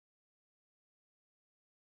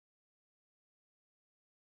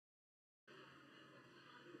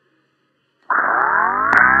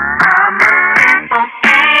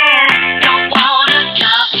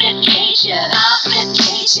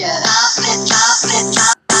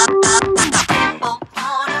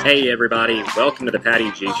Hey everybody, welcome to the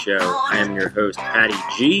Patty G Show. I am your host, Patty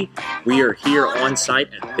G. We are here on site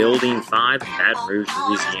at Building 5 in Baton Rouge,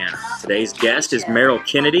 Louisiana. Today's guest is Meryl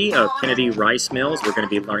Kennedy of Kennedy Rice Mills. We're going to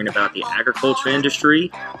be learning about the agriculture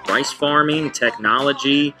industry, rice farming,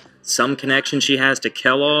 technology, some connection she has to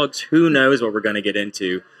Kellogg's. Who knows what we're going to get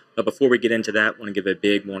into. But before we get into that, I want to give a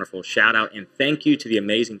big, wonderful shout out and thank you to the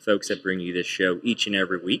amazing folks that bring you this show each and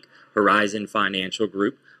every week. Horizon Financial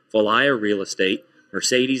Group, Falaya Real Estate,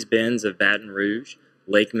 Mercedes-Benz of Baton Rouge,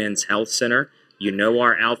 Lake Men's Health Center. You know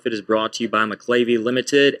our outfit is brought to you by McLavy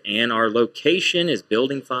Limited, and our location is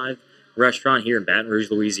Building 5 Restaurant here in Baton Rouge,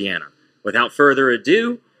 Louisiana. Without further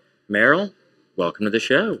ado, Meryl, welcome to the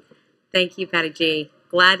show. Thank you, Patty G.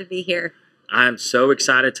 Glad to be here. I'm so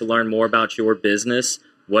excited to learn more about your business,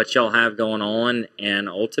 what y'all have going on, and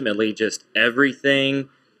ultimately just everything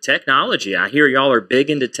technology. I hear y'all are big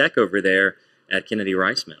into tech over there at Kennedy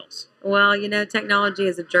Rice Mills. Well, you know, technology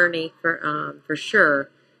is a journey for sure,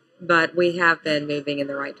 but we have been moving in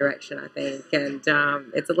the right direction, I think. And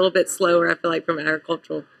it's a little bit slower, I feel like, from an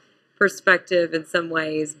agricultural perspective in some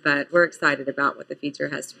ways, but we're excited about what the future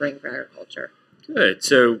has to bring for agriculture. Good.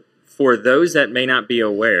 So for those that may not be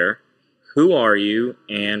aware, who are you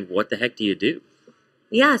and what the heck do you do?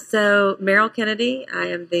 Yeah, so Meryl Kennedy, I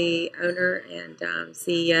am the owner and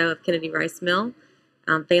CEO of Kennedy Rice Mill.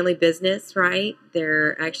 Family business, right?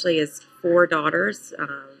 There actually is 4 daughters,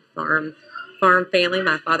 farm family.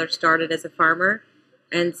 My father started as a farmer.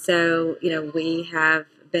 And so, you know, we have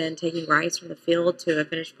been taking rice from the field to a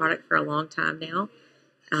finished product for a long time now.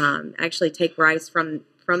 Actually take rice from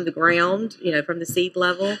the ground, you know, from the seed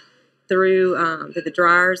level through the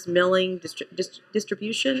dryers, milling,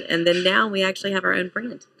 distribution. And then now we actually have our own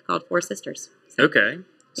brand called Four Sisters. So, okay.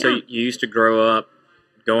 So yeah. You used to grow up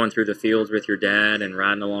going through the fields with your dad and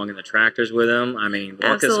riding along in the tractors with him. I mean,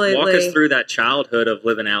 walk us through that childhood of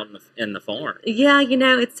living out in the farm. Yeah, you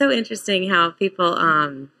know, it's so interesting how people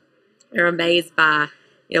are amazed by,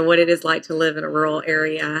 you know, what it is like to live in a rural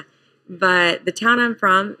area. But the town I'm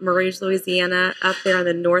from, Meryl, Louisiana, up there on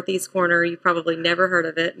the northeast corner, you probably never heard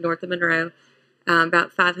of it, north of Monroe.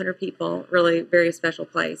 About 500 people, really very special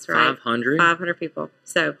place, right? 500? 500 people.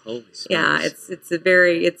 So, holy smokes. Yeah,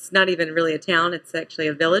 it's not even really a town, it's actually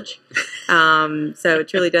a village. So it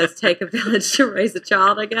truly does take a village to raise a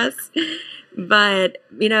child, I guess. But,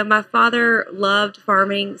 you know, my father loved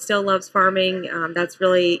farming, still loves farming. That's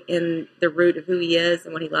really in the root of who he is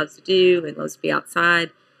and what he loves to do and loves to be outside.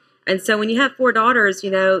 And so when you have 4 daughters,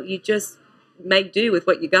 you know, you just make do with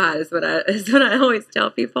what you got is what I always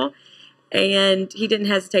tell people. And he didn't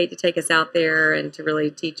hesitate to take us out there and to really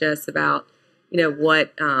teach us about, you know,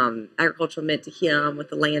 what agriculture meant to him, what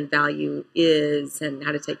the land value is, and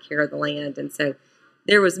how to take care of the land. And so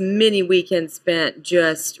there was many weekends spent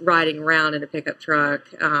just riding around in a pickup truck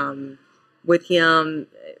with him,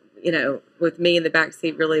 you know, with me in the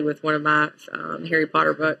backseat, really with one of my Harry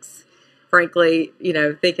Potter books. Frankly, you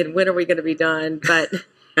know, thinking, when are we going to be done? But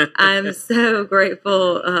I'm so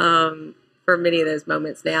grateful for many of those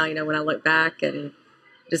moments now, you know, when I look back and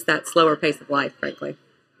just that slower pace of life, frankly.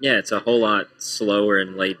 Yeah, it's a whole lot slower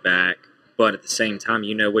and laid back, but at the same time,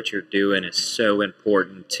 you know what you're doing is so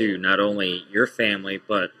important to not only your family,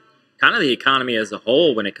 but kind of the economy as a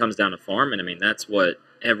whole when it comes down to farming. I mean, that's what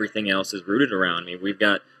everything else is rooted around. I mean, we've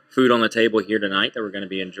got food on the table here tonight that we're going to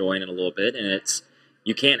be enjoying in a little bit, and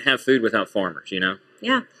you can't have food without farmers, you know?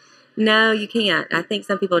 Yeah. No, you can't. I think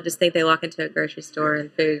some people just think they walk into a grocery store and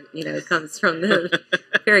food, you know, comes from the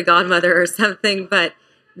fairy godmother or something. But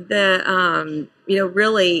the, you know,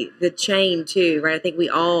 really the chain too, right? I think we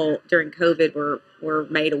all during COVID were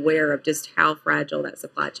made aware of just how fragile that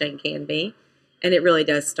supply chain can be, and it really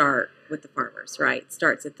does start with the farmers, right? It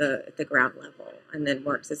starts at the ground level and then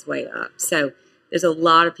works its way up. So there's a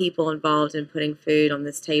lot of people involved in putting food on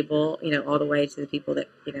this table, you know, all the way to the people that,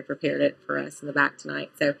 you know, prepared it for us in the back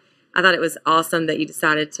tonight. So I thought it was awesome that you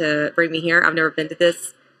decided to bring me here. I've never been to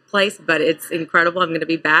this place, but it's incredible. I'm going to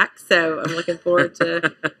be back, so I'm looking forward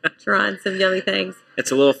to trying some yummy things.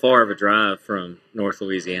 It's a little far of a drive from North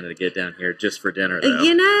Louisiana to get down here just for dinner, though.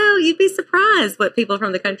 You know, you'd be surprised what people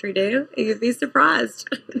from the country do. You'd be surprised.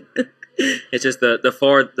 It's just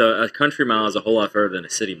a country mile is a whole lot further than a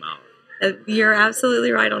city mile. You're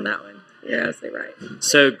absolutely right on that one. You're absolutely right.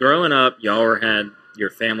 So growing up, y'all had your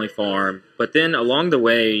family farm, but then along the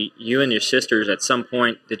way, you and your sisters, at some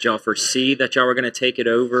point, did y'all foresee that y'all were going to take it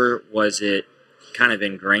over? Was it kind of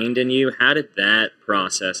ingrained in you. How did that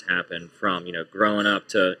process happen from, growing up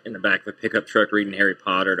to in the back of a pickup truck reading Harry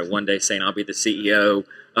Potter to one day saying, I'll be the CEO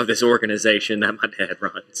of this organization that my dad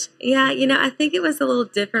runs? Yeah, I think it was a little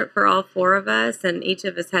different for all four of us, and each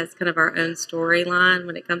of us has kind of our own storyline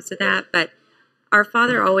when it comes to that. But our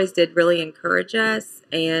father always did really encourage us,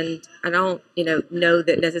 and I don't, know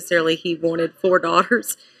that necessarily he wanted four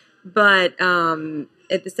daughters, but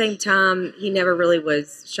at the same time, he never really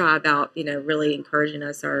was shy about, really encouraging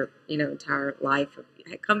us our, entire life.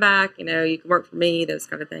 Hey, come back, you can work for me, those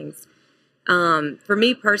kind of things. For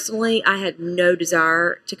me personally, I had no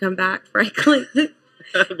desire to come back, frankly.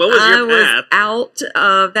 What was your path? I was out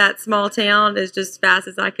of that small town as just fast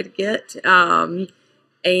as I could get.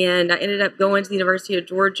 And I ended up going to the University of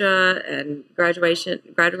Georgia and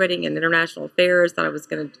graduating in international affairs. Thought I was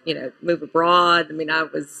going to, move abroad. I mean, I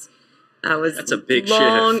was That's a big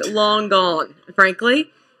long, shift. long gone,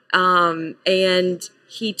 frankly. And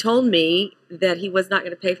he told me that he was not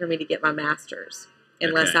going to pay for me to get my master's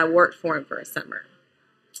unless I worked for him for a summer.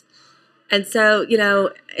 And so,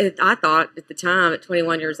 I thought at the time, at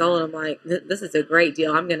 21 years old, I'm like, this is a great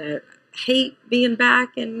deal. I'm going to hate being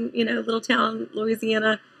back in, little town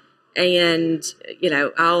Louisiana. And,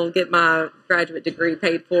 I'll get my graduate degree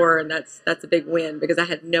paid for, and that's a big win because I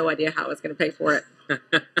had no idea how I was going to pay for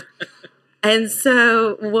it. And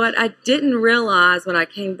so what I didn't realize when I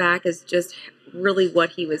came back is just really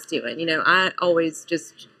what he was doing. I always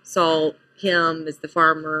just saw him as the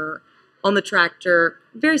farmer on the tractor,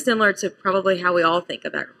 very similar to probably how we all think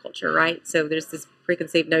of agriculture, right? So there's this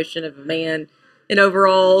preconceived notion of a man in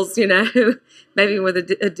overalls, maybe with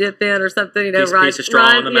a dip in or something, piece of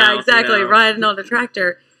straw in the mouth, yeah, exactly, riding on a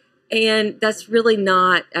tractor. And that's really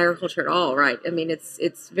not agriculture at all, right? I mean,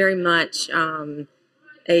 it's very much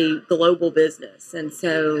a global business. And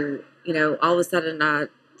so, all of a sudden I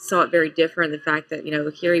saw it very different. The fact that,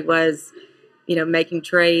 here he was, making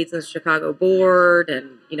trades on the Chicago board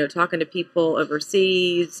and, talking to people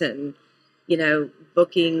overseas and,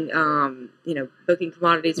 booking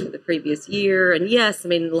commodities for the previous year. And yes, I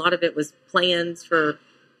mean, a lot of it was plans for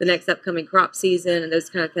the next upcoming crop season and those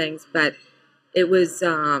kind of things. But it was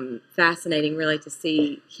fascinating really to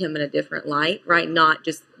see him in a different light, right? Not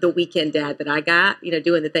just the weekend dad that I got,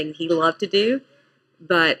 doing the thing he loved to do,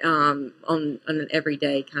 but on an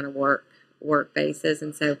everyday kind of work basis.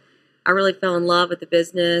 And so I really fell in love with the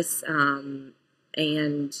business, and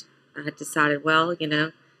I decided, well,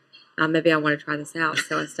 maybe I want to try this out.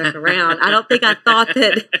 So I stuck around. I don't think I thought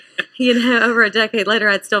that, over a decade later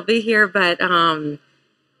I'd still be here, but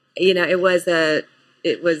it was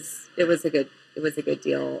a good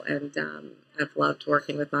deal, and I've loved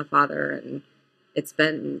working with my father, and it's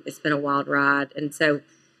been a wild ride. And so,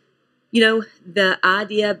 the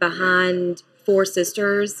idea behind Four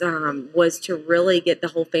Sisters was to really get the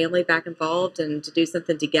whole family back involved and to do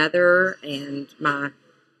something together. And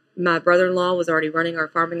my brother-in-law was already running our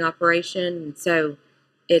farming operation, and so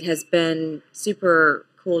it has been super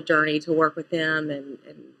cool journey to work with them and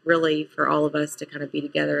really for all of us to kind of be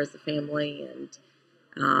together as a family and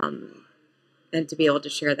to be able to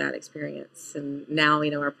share that experience. And now,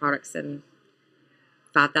 our product's in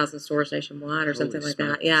 5,000 stores nationwide or something like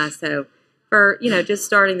that. Yeah, so for, just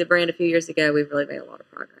starting the brand a few years ago, we've really made a lot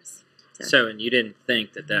of progress. So, and you didn't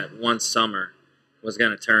think that one summer was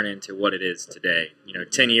going to turn into what it is today?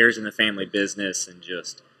 10 years in the family business and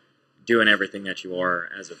just doing everything that you are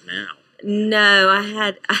as of now. No, I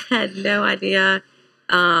had no idea.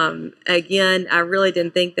 Again, I really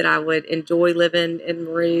didn't think that I would enjoy living in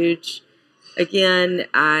Rouge. Again,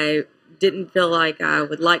 I didn't feel like I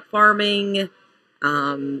would like farming.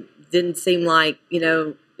 Didn't seem like,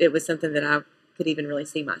 it was something that I could even really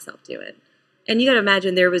see myself doing. And you got to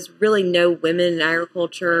imagine there was really no women in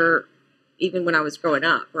agriculture even when I was growing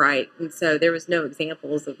up, right? And so there was no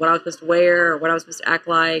examples of what I was supposed to wear or what I was supposed to act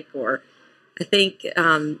like. Or I think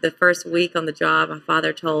the first week on the job, my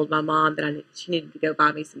father told my mom that she needed to go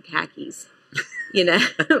buy me some khakis. Well,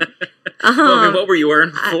 I mean, what were you wearing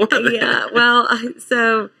before that? Yeah, well,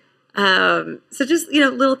 so just,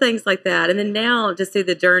 little things like that. And then now just see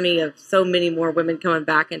the journey of so many more women coming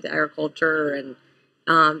back into agriculture and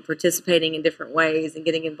participating in different ways and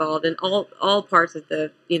getting involved in all parts of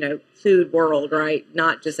the, food world, right?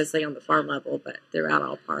 Not just necessarily on the farm level, but throughout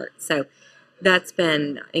all parts. So that's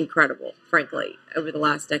been incredible, frankly. Over the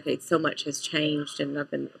last decade, so much has changed, and I've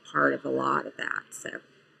been a part of a lot of that. So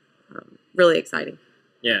really exciting.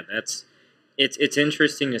 Yeah, it's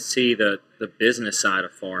interesting to see the business side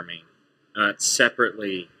of farming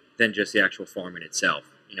separately than just the actual farming itself.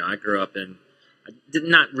 I grew up in I did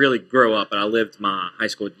not really grow up, but I lived my high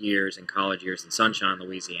school years and college years in Sunshine,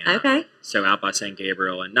 Louisiana. Okay. So out by St.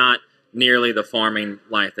 Gabriel, and not nearly the farming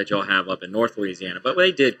life that you'll have up in North Louisiana. But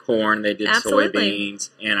they did corn, they did soybeans,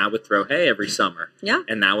 and I would throw hay every summer. Yeah.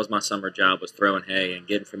 And that was my summer job, was throwing hay and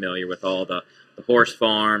getting familiar with all the horse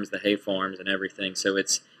farms, the hay farms, and everything. So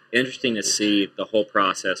it's interesting to see the whole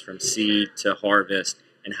process from seed to harvest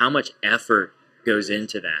and how much effort goes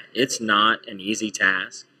into that. It's not an easy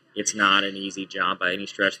task. It's not an easy job by any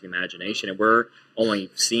stretch of the imagination. And we're only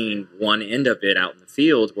seeing one end of it out in the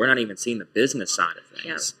fields. We're not even seeing the business side of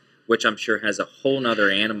things, which I'm sure has a whole nother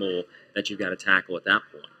animal that you've got to tackle at that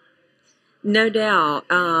point. No doubt.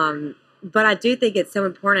 But I do think it's so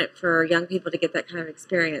important for young people to get that kind of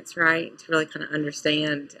experience, right? To really kind of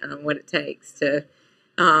understand what it takes to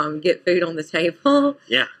get food on the table.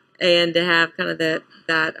 Yeah. And to have kind of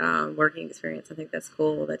that working experience. I think that's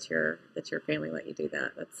cool that your family let you do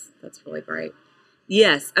that. That's really great.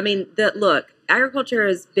 Yes, I mean, look, agriculture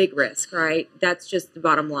is big risk, right? That's just the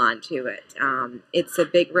bottom line to it. It's a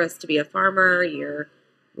big risk to be a farmer. You're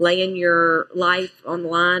laying your life on the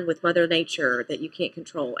line with Mother Nature that you can't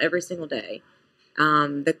control every single day.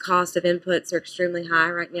 The cost of inputs are extremely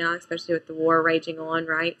high right now, especially with the war raging on,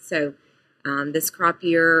 right? So this crop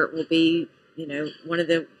year will be,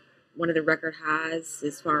 one of the record highs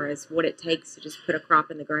as far as what it takes to just put a crop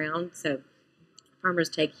in the ground. So farmers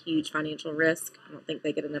take huge financial risk. I don't think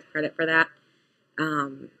they get enough credit for that.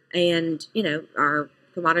 And our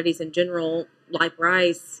commodities in general, like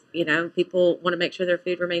rice, people want to make sure their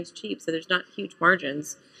food remains cheap. So there's not huge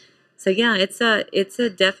margins. So yeah, it's a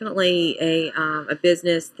definitely a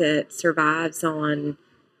business that survives on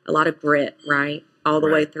a lot of grit, right? All the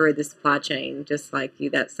way through the supply chain, just like you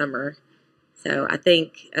that summer. So I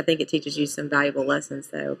think it teaches you some valuable lessons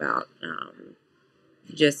though about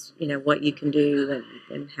just what you can do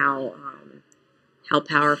and how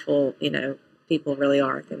powerful people really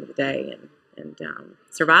are at the end of the day and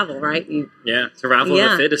survival, right? Survival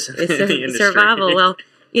of the fittest in the industry. Survival. Well,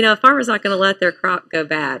 a farmer's not going to let their crop go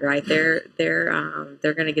bad, right? They're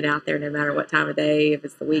going to get out there no matter what time of day, if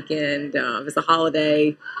it's the weekend, if it's a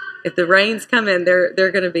holiday. If the rain's coming, they're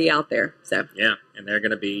going to be out there. So yeah, and they're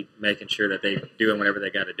going to be making sure that they're doing whatever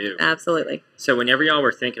they got to do. Absolutely. So whenever y'all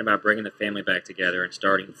were thinking about bringing the family back together and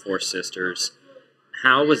starting Four Sisters,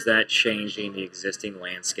 how was that changing the existing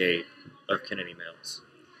landscape of Kennedy Mills?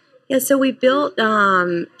 Yeah, so we built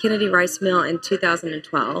Kennedy Rice Mill in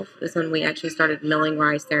 2012. Is when we actually started milling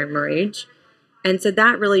rice there in Meryl. And so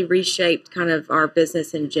that really reshaped kind of our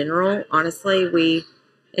business in general. Honestly, we,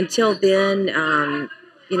 until then,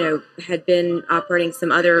 had been operating some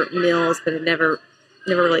other mills, but had never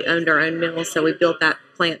really owned our own mill. So we built that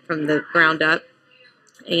plant from the ground up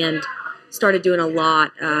and started doing a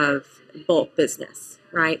lot of bulk business,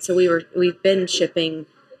 right? So we've been shipping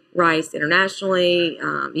rice internationally.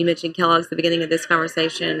 You mentioned Kellogg's at the beginning of this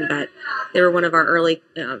conversation, but they were one of our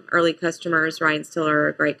early customers, right? And still are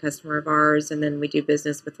a great customer of ours. And then we do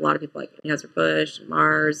business with a lot of people like Anheuser-Busch and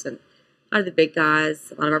Mars and a lot of the big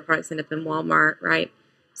guys. A lot of our products end up in Walmart, right?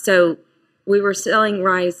 So we were selling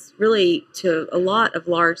rice really to a lot of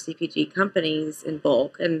large CPG companies in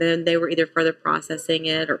bulk, and then they were either further processing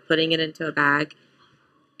it or putting it into a bag.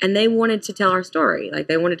 And they wanted to tell our story. Like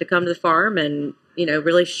they wanted to come to the farm and,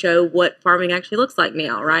 really show what farming actually looks like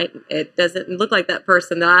now, right? It doesn't look like that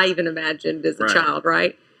person that I even imagined as a child,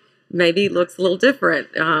 right? Maybe it looks a little different,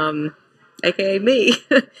 aka me.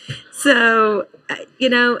 So,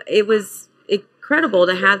 it was incredible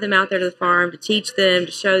to have them out there to the farm, to teach them,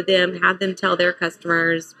 to show them, have them tell their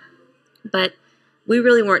customers. But we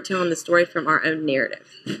really weren't telling the story from our own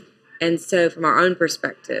narrative. And so from our own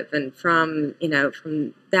perspective and from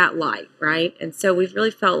that light, right? And so we've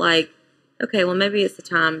really felt like, okay, well, maybe it's the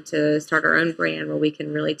time to start our own brand where we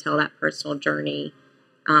can really tell that personal journey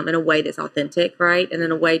in a way that's authentic, right? And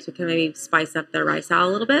in a way to kind of maybe spice up the rice aisle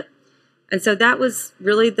a little bit. And so that was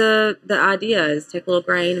really the idea, is take a little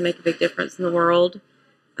grain and make a big difference in the world,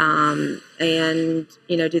 and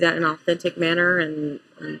do that in an authentic manner. And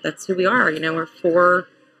that's who we are. We're four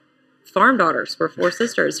farm daughters. We're Four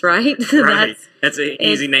Sisters, right? Right. That's an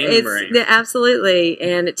easy name to bring. Absolutely,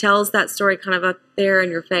 and it tells that story kind of up there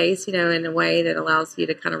in your face, in a way that allows you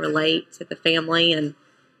to kind of relate to the family. And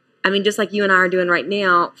I mean, just like you and I are doing right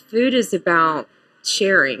now, food is about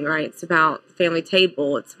sharing, right? It's about the family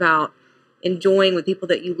table. It's about enjoying with people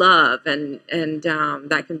that you love, and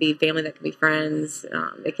that can be family, that can be friends,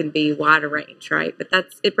 it can be wider range, right? But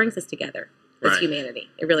it brings us together as humanity.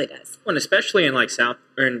 It really does. Well, and especially in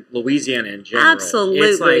in Louisiana in general.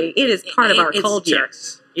 Absolutely, it is part of our culture.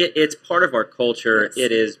 Yes, it's part of our culture. Yes.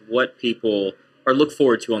 It is what people or look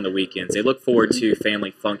forward to on the weekends. They look forward to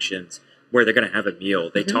family functions where they're going to have a meal.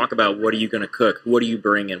 They talk about, what are you going to cook? What are you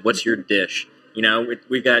bringing? What's your dish? You know,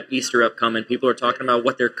 we've got Easter upcoming. People are talking about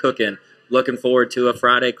what they're cooking, looking forward to a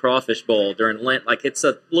Friday crawfish bowl during Lent. Like, it's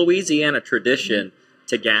a Louisiana tradition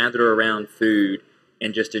to gather around food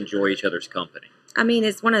and just enjoy each other's company. I mean,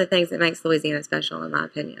 it's one of the things that makes Louisiana special, in my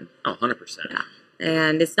opinion. Oh, 100%. Yeah.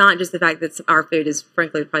 And it's not just the fact that our food is,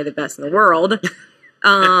 frankly, probably the best in the world,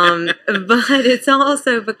 but it's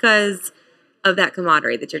also because of that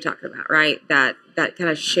camaraderie that you're talking about, right? That kind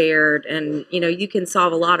of shared, and, you know, you can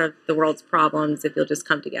solve a lot of the world's problems if you'll just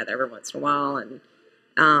come together every once in a while and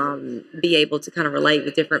be able to kind of relate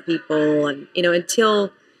with different people. And, you know,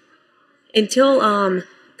 until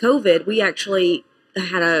COVID, we actually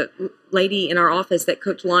had a lady in our office that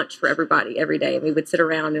cooked lunch for everybody every day, and we would sit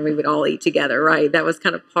around and we would all eat together, right? That was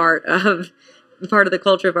kind of part of the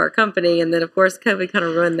culture of our company. And then, of course, COVID kind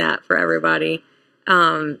of ruined that for everybody.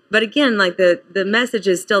 But again, like the message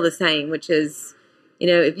is still the same, which is, you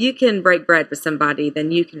know, if you can break bread with somebody,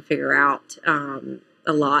 then you can figure out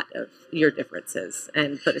a lot of your differences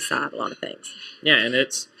and put aside a lot of things. Yeah, and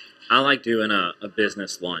I like doing a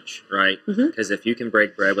business lunch, right? Because if you can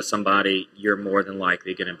break bread with somebody, you're more than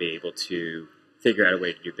likely going to be able to figure out a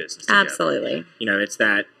way to do business together. Absolutely. You know, it's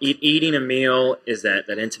that eating a meal is that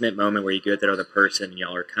intimate moment where you get with that other person, and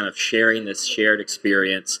y'all are kind of sharing this shared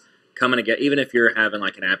experience, coming together. Even if you're having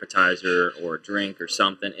like an appetizer or a drink or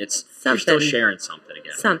something, you're still sharing something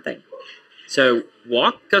together. Something. So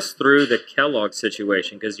walk us through the Kellogg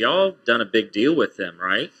situation, because y'all done a big deal with them,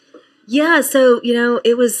 right? Yeah, so, you know,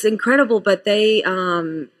 it was incredible, but they,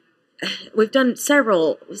 we've done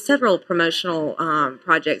several promotional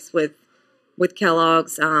projects with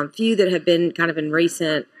Kellogg's, few that have been kind of in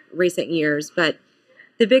recent years, but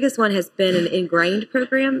the biggest one has been an ingrained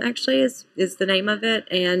program, actually, is the name of it,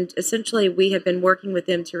 and essentially we have been working with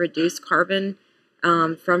them to reduce carbon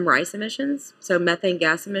from rice emissions, so methane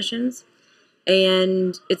gas emissions,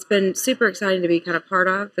 and it's been super exciting to be kind of part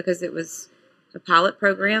of, because it was a pilot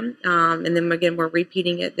program, and then again we're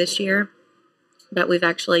repeating it this year. But we've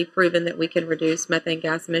actually proven that we can reduce methane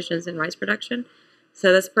gas emissions in rice production.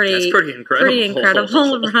 So that's pretty incredible. Pretty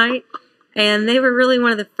incredible, right? And they were really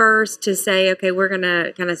one of the first to say, okay, we're going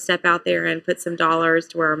to kind of step out there and put some dollars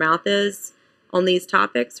to where our mouth is on these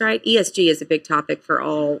topics, right? ESG is a big topic for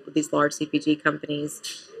all of these large CPG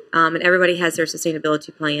companies. And everybody has their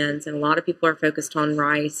sustainability plans, and a lot of people are focused on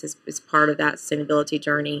rice as part of that sustainability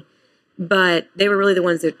journey. But they were really the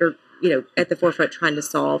ones that were, you know, at the forefront trying to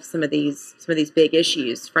solve some of these big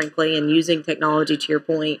issues, frankly, and using technology, to your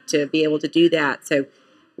point, to be able to do that. So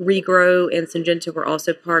Regrow and Syngenta were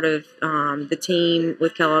also part of the team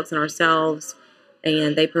with Kellogg's and ourselves,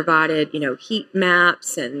 and they provided, you know, heat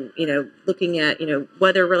maps and, you know, looking at, you know,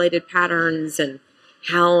 weather-related patterns and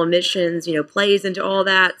how emissions, you know, plays into all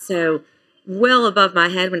that. So well above my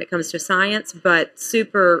head when it comes to science, but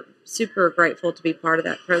super grateful to be part of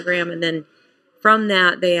that program. And then from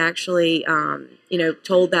that, they actually, you know,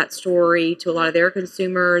 told that story to a lot of their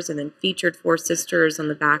consumers, and then featured Four Sisters on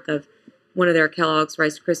the back of one of their Kellogg's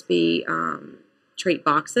Rice Krispie treat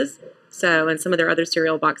boxes. So, and some of their other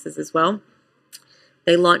cereal boxes as well.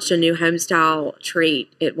 They launched a new home-style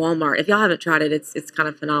treat at Walmart. If y'all haven't tried it, it's kind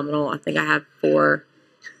of phenomenal. I think I have 4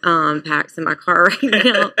 packs in my car right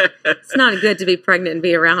now. It's not good to be pregnant and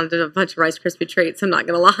be around a bunch of Rice Krispie treats, I'm not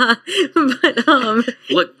going to lie. But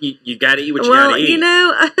look, you got to eat what you got to eat. You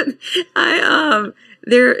know, I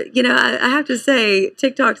have to say,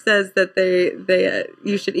 TikTok says that they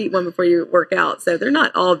you should eat one before you work out, so they're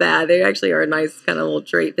not all bad. They actually are a nice kind of little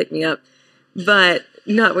treat pick me up, but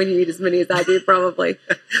not when you eat as many as I do, probably.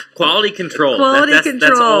 Quality control. Control.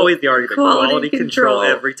 That's always the argument. Quality control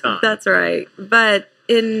every time. That's right. But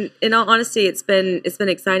in all honesty, it's been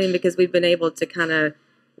exciting, because we've been able to kind of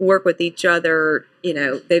work with each other. You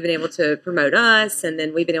know, they've been able to promote us, and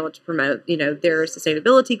then we've been able to promote, you know, their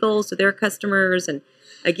sustainability goals to their customers, and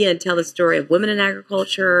again, tell the story of women in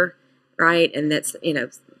agriculture, right? And that's, you know,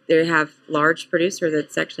 they have large producer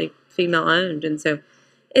that's actually female owned, and so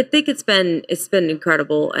I think it's been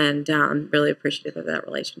incredible, and I'm really appreciative of that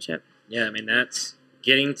relationship. Yeah, I mean, that's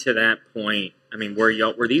getting to that point. I mean,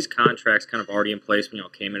 were these contracts kind of already in place when y'all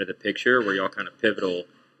came into the picture? Or were y'all kind of pivotal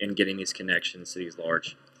in getting these connections to these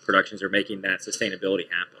large productions, or making that sustainability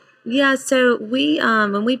happen? Yeah, so we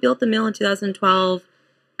when we built the mill in 2012,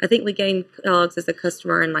 I think we gained Kellogg's as a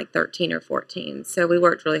customer in like 13 or 14. So we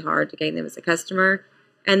worked really hard to gain them as a customer.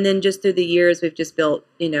 And then just through the years, we've just built,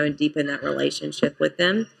 you know, and deepened that relationship with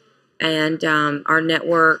them. And our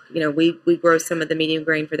network, you know, we grow some of the medium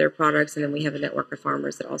grain for their products, and then we have a network of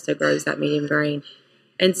farmers that also grows that medium grain.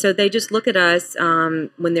 And so they just look at us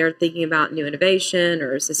when they're thinking about new innovation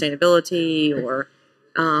or sustainability or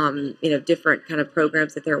different kind of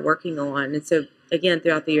programs that they're working on. And so again,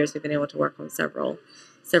 throughout the years, we've been able to work on several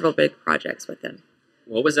big projects with them.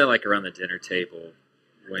 What was that like around the dinner table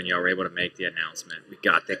when y'all were able to make the announcement? We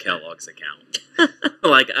got the Kellogg's account.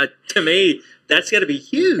 To me, that's got to be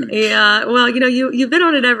huge. Yeah, well, you've been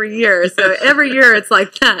on it every year, so every year it's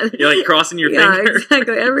like that. You're like crossing your fingers. Yeah,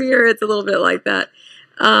 exactly. Every year it's a little bit like that.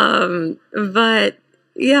 But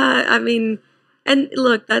yeah, I mean, and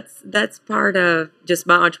look, that's part of just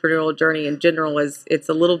my entrepreneurial journey in general. It's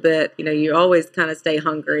a little bit, you always kind of stay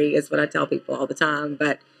hungry, is what I tell people all the time.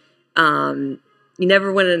 But you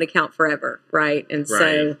never win an account forever, right? And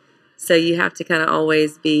so you have to kind of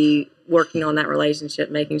always be working on that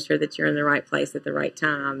relationship, making sure that you're in the right place at the right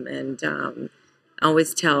time. And I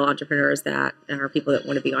always tell entrepreneurs that, or people that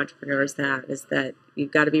want to be entrepreneurs, that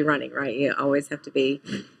you've got to be running, right? You always have to be.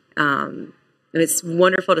 It's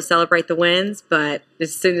wonderful to celebrate the wins, but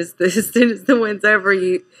as soon as the win's over,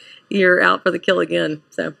 you're out for the kill again.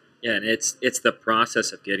 So yeah, and it's the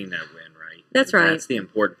process of getting that win, right? That's right. That's the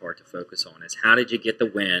important part to focus on, is how did you get the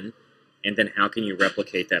win, and then how can you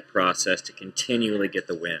replicate that process to continually get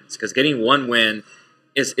the wins? Because getting one win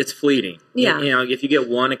it's fleeting. Yeah. If you get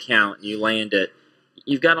one account and you land it,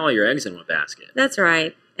 you've got all your eggs in one basket. That's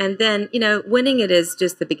right. And then, winning it is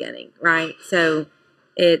just the beginning, right? So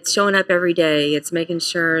it's showing up every day. It's making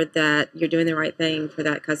sure that you're doing the right thing for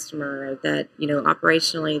that customer, that,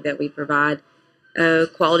 operationally that we provide a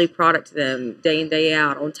quality product to them day in, day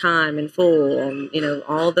out, on time and full,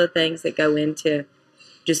 all the things that go into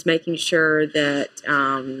just making sure that,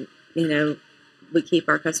 we keep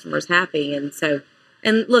our customers happy. And so,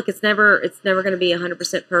 and look, it's never going to be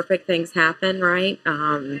 100% perfect. Things happen, right?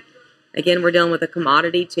 Again, we're dealing with a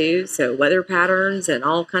commodity too, so weather patterns and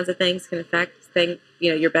all kinds of things can affect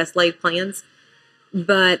your best laid plans.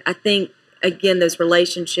 But I think, again, those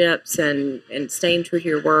relationships and staying true to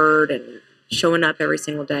your word and showing up every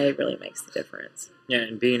single day really makes the difference. Yeah,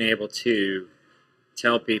 and being able to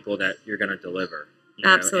tell people that you're going to deliver.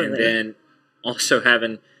 Absolutely. And then also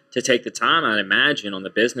having to take the time, I'd imagine, on the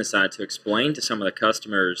business side to explain to some of the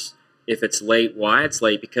customers if it's late, why it's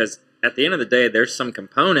late, because at the end of the day, there's some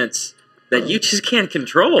components that you just can't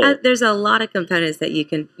control. There's a lot of components that you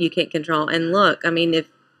can't control. And look, I mean, if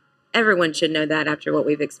everyone should know that after what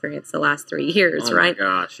we've experienced the last 3 years, right? Oh my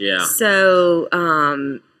gosh, yeah. So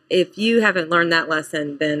if you haven't learned that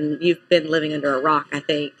lesson, then you've been living under a rock, I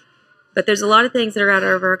think. But there's a lot of things that are out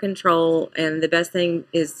of our control, and the best thing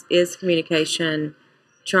is communication.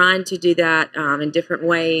 Trying to do that in different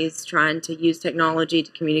ways, trying to use technology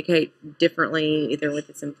to communicate differently, either with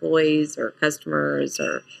its employees or customers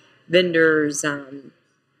or vendors, and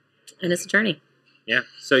it's a journey. Yeah.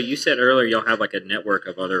 So you said earlier y'all have like a network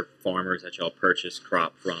of other farmers that y'all purchase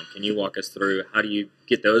crop from. Can you walk us through how do you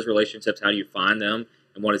get those relationships? How do you find them?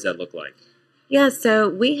 And what does that look like? Yeah, so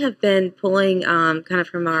we have been pulling kind of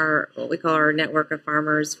from what we call our network of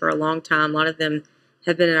farmers for a long time. A lot of them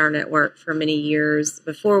have been in our network for many years.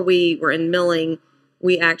 Before we were in milling,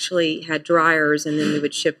 we actually had dryers, and then we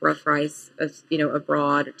would ship rough rice,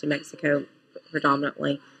 abroad to Mexico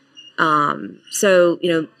predominantly. So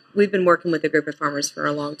we've been working with a group of farmers for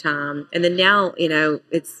a long time, and then now we're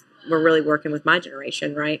really working with my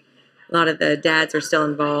generation, right? A lot of the dads are still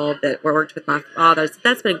involved that worked with my father. So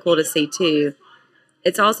that's been cool to see too.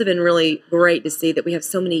 It's also been really great to see that we have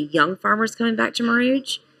so many young farmers coming back to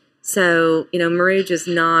Merouge. So, Merouge is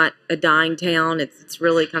not a dying town. It's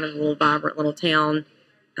really kind of a little vibrant little town.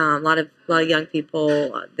 A lot of young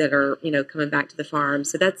people that are, coming back to the farm.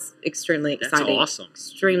 So that's extremely exciting. That's awesome.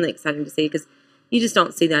 Extremely exciting to see, because you just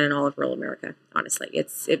don't see that in all of rural America, honestly.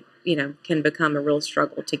 It can become a real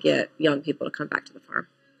struggle to get young people to come back to the farm.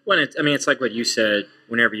 Well, it's like what you said,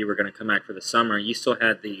 whenever you were going to come back for the summer, you still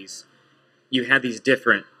had these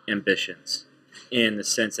different ambitions, in the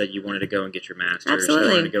sense that you wanted to go and get your master's, Absolutely.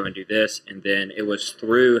 You wanted to go and do this, and then it was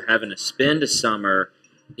through having to spend a summer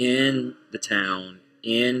in the town,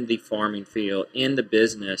 in the farming field, in the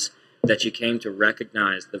business, that you came to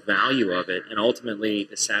recognize the value of it, and ultimately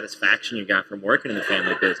the satisfaction you got from working in the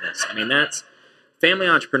family business. I mean, that's family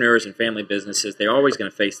entrepreneurs and family businesses, they're always going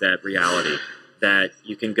to face that reality, that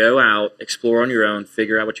you can go out, explore on your own,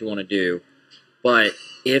 figure out what you want to do, but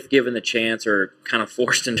if given the chance or kind of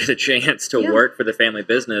forced into the chance to work for the family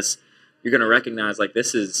business, you're going to recognize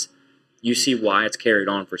you see why it's carried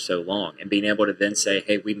on for so long, and being able to then say,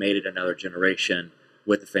 hey, we made it another generation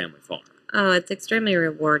with the family farm. Oh, it's extremely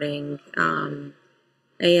rewarding. And,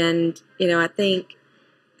 I think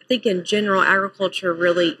in general, agriculture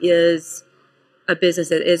really is a business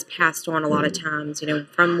that is passed on a lot of times,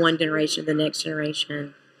 from one generation to the next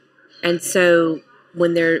generation. And so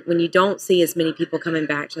when you don't see as many people coming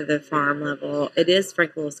back to the farm level, it is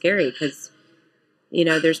frankly a little scary because,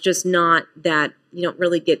 there's just not that, you don't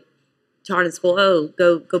really get taught in school, oh,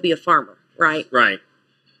 go be a farmer, right? Right.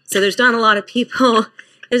 So there's not a lot of people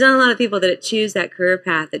that choose that career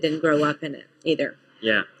path that didn't grow up in it either.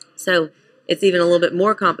 Yeah. So it's even a little bit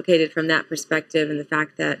more complicated from that perspective, and the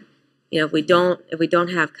fact that, if we don't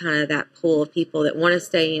have kind of that pool of people that want to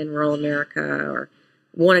stay in rural America or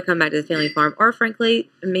want to come back to the family farm, or frankly,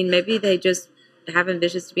 maybe they just have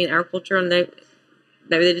ambitions to be in agriculture and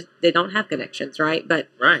maybe they don't have connections, right? But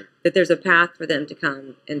that there's a path for them to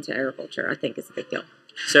come into agriculture, I think is a big deal.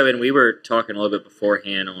 So, and we were talking a little bit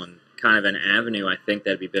beforehand on kind of an avenue I think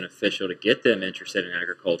that'd be beneficial to get them interested in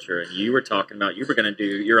agriculture. And you were talking about you were going to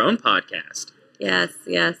do your own podcast. Yes.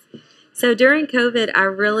 So during COVID, I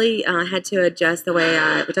really had to adjust the way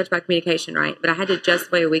we talked about communication, right? But I had to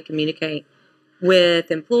adjust the way we communicate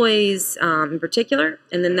with employees in particular.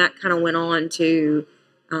 And then that kind of went on to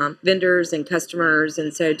vendors and customers.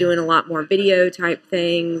 And so doing a lot more video type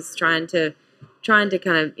things, trying to kind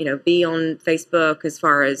of, be on Facebook as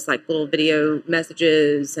far as like little video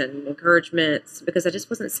messages and encouragements, because I just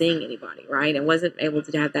wasn't seeing anybody, right? And wasn't able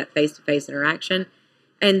to have that face-to-face interaction.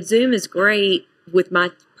 And Zoom is great with my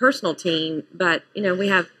personal team, but, we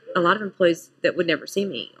have a lot of employees that would never see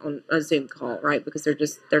me on a Zoom call, right? Because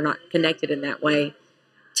they're not connected in that way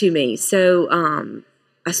to me. So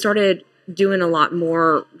I started doing a lot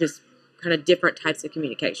more just kind of different types of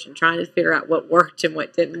communication, trying to figure out what worked and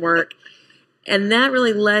what didn't work. And that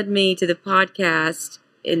really led me to the podcast,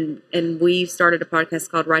 and we started a podcast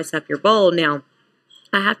called Rice Up Your Bowl. Now,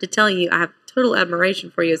 I have to tell you, I have total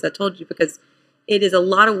admiration for you, as I told you, because it is a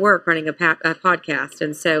lot of work running a podcast.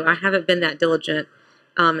 And so I haven't been that diligent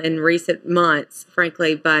in recent months,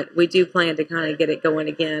 frankly, but we do plan to kind of get it going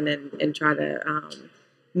again and try to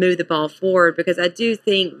move the ball forward, because I do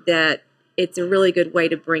think that it's a really good way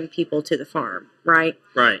to bring people to the farm, right?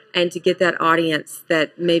 Right. And to get that audience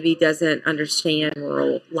that maybe doesn't understand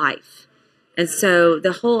rural life. And so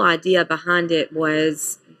the whole idea behind it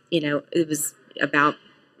was, it was about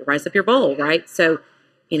rice up your bowl, right? So,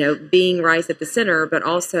 being rice at the center, but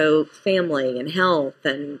also family and health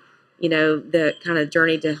and, the kind of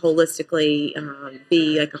journey to holistically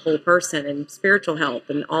be like a whole person, and spiritual health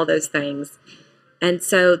and all those things. And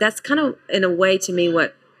so that's kind of, in a way, to me,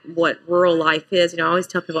 what rural life is. I always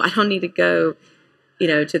tell people I don't need to go,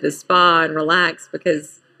 to the spa and relax,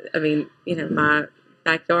 because, my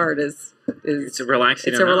backyard is it's a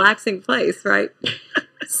relaxing relaxing place, right?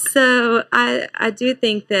 So I do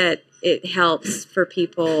think that it helps for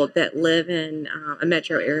people that live in a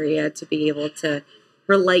metro area to be able to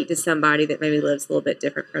relate to somebody that maybe lives a little bit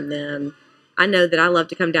different from them. I know that I love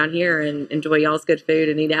to come down here and enjoy y'all's good food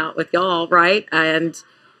and eat out with y'all, right? And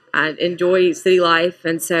I enjoy city life,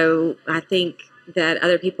 and so I think that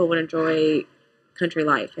other people would enjoy country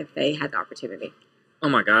life if they had the opportunity. Oh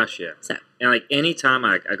my gosh, yeah. So, and like anytime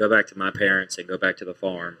I go back to my parents and go back to the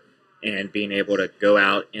farm, and being able to go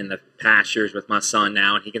out in the pastures with my son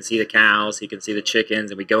now, and he can see the cows, he can see the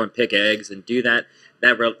chickens, and we go and pick eggs and do that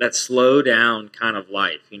slow down kind of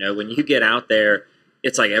life. When you get out there,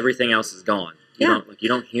 it's like everything else is gone. You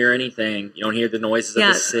don't hear anything. You don't hear the noises of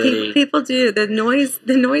the city. People do. The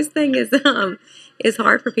noise thing is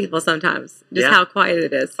hard for people sometimes. Just how quiet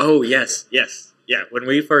it is. Oh yes. Yeah. When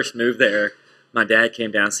we first moved there, my dad came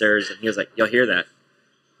downstairs and he was like, "Y'all hear that?"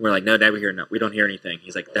 We're like, "No, Dad, we don't hear anything."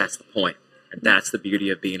 He's like, "That's the point, and that's the beauty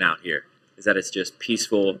of being out here, is that it's just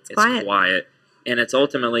peaceful, it's quiet, and it's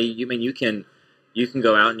ultimately, you can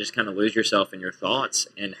go out and just kind of lose yourself in your thoughts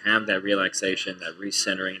and have that relaxation, that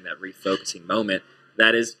recentering, that refocusing moment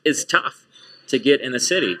that is tough to get in the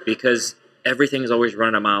city, because everything is always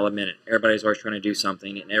running a mile a minute. Everybody's always trying to do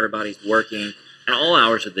something, and everybody's working at all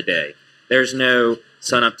hours of the day. There's no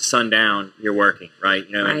sun up to sundown, you're working, right?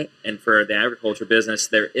 Right. And for the agriculture business,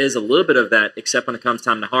 there is a little bit of that, except when it comes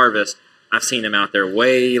time to harvest. I've seen them out there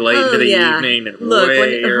way late into the evening and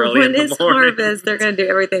way early in the morning. When it's harvest, they're going to do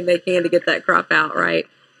everything they can to get that crop out, right?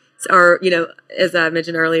 Or, as I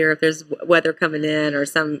mentioned earlier, if there's weather coming in or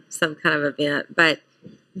some kind of event. But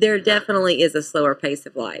there definitely is a slower pace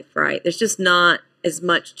of life, right? There's just not as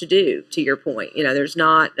much to do, to your point. There's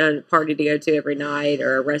not a party to go to every night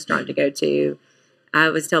or a restaurant to go to. I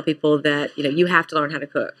always tell people that, you have to learn how to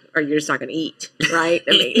cook or you're just not going to eat, right?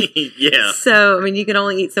 Yeah. So, you can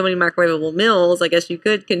only eat so many microwavable meals. I guess you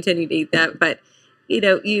could continue to eat that, but,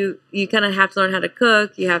 you kind of have to learn how to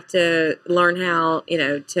cook. You have to learn how,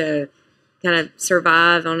 to kind of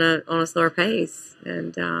survive on a slower pace.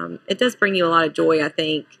 And it does bring you a lot of joy, I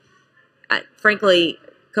think. Frankly,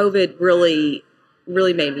 COVID really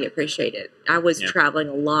made me appreciate it. I was traveling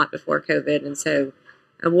a lot before COVID, and so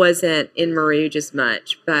I wasn't in Marouge as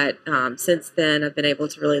much. But since then, I've been able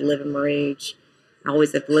to really live in Marouge. I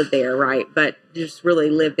always have lived there, right? But just really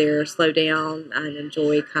live there, slow down, and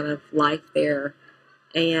enjoy kind of life there.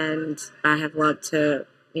 And I have loved to,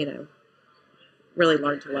 really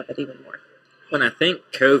learn to love it even more. When I think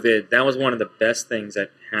COVID, that was one of the best things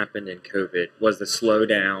that happened in COVID was the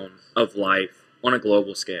slowdown of life on a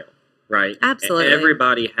global scale, right? Absolutely.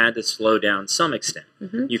 Everybody had to slow down some extent.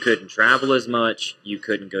 Mm-hmm. You couldn't travel as much. You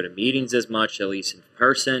couldn't go to meetings as much, at least in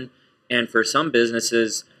person. And for some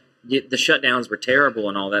businesses, the shutdowns were terrible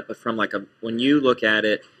and all that. But from when you look at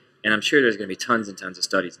it, and I'm sure there's going to be tons and tons of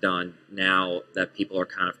studies done now that people are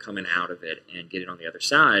kind of coming out of it and getting on the other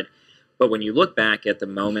side. But when you look back at the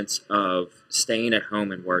moments of staying at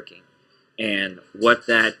home and working and what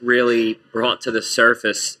that really brought to the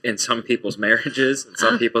surface in some people's marriages and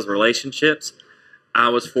some people's relationships, I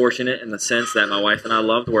was fortunate in the sense that my wife and I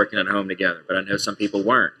loved working at home together, but I know some people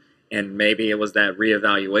weren't. And maybe it was that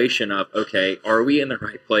reevaluation of, okay, are we in the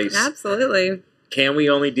right place? Absolutely. Can we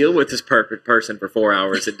only deal with this perfect person for 4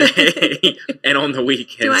 hours a day and on the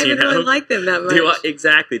weekends? Do I even really like them that much? Do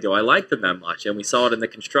I like them that much? And we saw it in the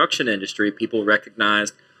construction industry. People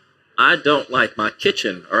recognized, I don't like my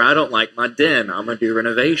kitchen, or I don't like my den. I'm going to do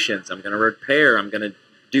renovations. I'm going to repair. I'm going to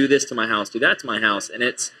do this to my house, do that to my house. And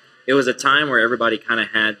it was a time where everybody kind of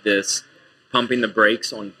had this pumping the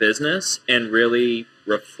brakes on business and really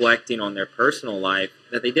reflecting on their personal life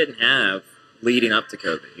that they didn't have leading up to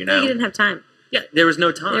COVID. You didn't have time. Yeah, there was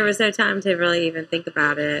no time. There was no time to really even think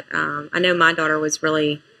about it. I know my daughter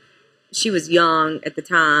she was young at the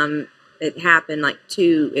time. It happened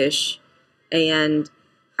 2-ish. And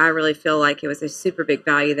I really feel like it was a super big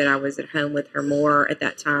value that I was at home with her more at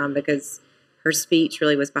that time because her speech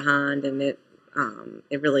really was behind. And it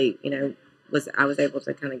really, I was able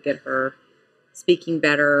to kind of get her speaking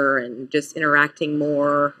better and just interacting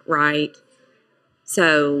more, right?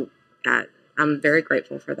 So I'm very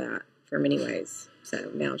grateful for that. For many ways.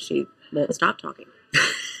 So now she won't stop talking.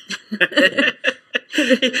 You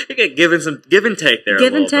get give and take there.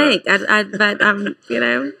 Give and take. But I'd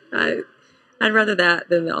rather that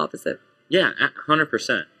than the opposite. Yeah,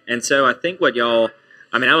 100%. And so I think what I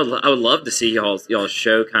would love to see y'all's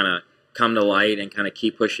show kind of come to light and kind of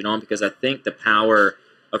keep pushing on, because I think the power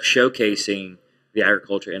of showcasing the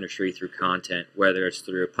agriculture industry through content, whether it's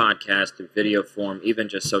through a podcast, through video form, even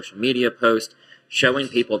just social media posts, showing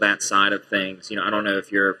people that side of things. I don't know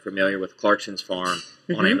if you're familiar with Clarkson's Farm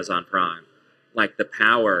on Amazon Prime. The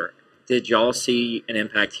power, did y'all see an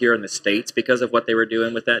impact here in the States because of what they were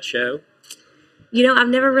doing with that show? I've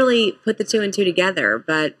never really put the two and two together,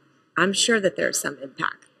 but I'm sure that there's some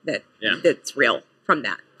impact that's real from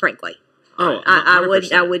that, frankly. Oh,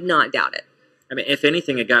 I would not doubt it. I mean, if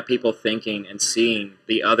anything, it got people thinking and seeing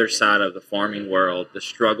the other side of the farming world, the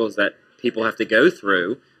struggles that people have to go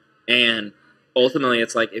through, and ultimately,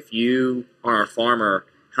 it's if you are a farmer,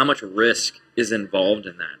 how much risk is involved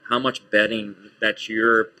in that? How much bedding that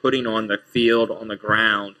you're putting on the field, on the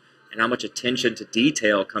ground, and how much attention to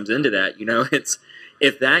detail comes into that?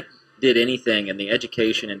 If that did anything in the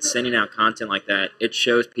education and sending out content like that, it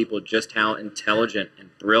shows people just how intelligent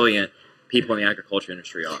and brilliant people in the agriculture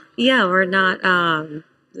industry are. Yeah, we're not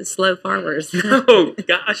slow farmers. No,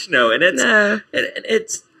 gosh, no. And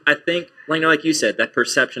it's I think, like you said, that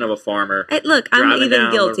perception of a farmer. Look, I'm even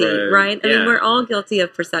guilty, right? I mean, we're all guilty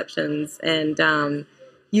of perceptions, and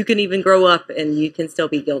you can even grow up and you can still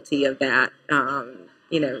be guilty of that,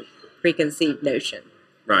 preconceived notion.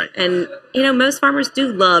 Right. And, most farmers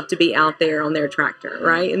do love to be out there on their tractor,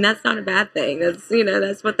 right? And that's not a bad thing. That's,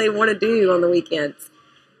 that's what they want to do on the weekends.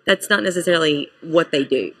 That's not necessarily what they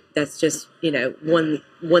do. That's just, one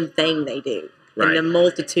thing they do. Right. And a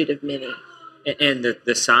multitude of many. And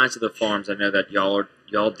the size of the farms, I know that y'all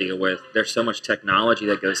deal with, there's so much technology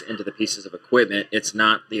that goes into the pieces of equipment. It's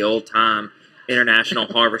not the old time International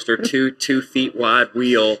Harvester 2 feet wide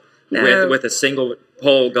wheel with a single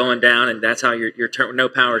pole going down, and that's how you're no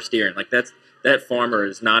power steering. That farmer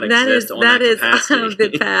does not exist on that capacity. That is of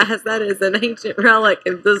the past. That is an ancient relic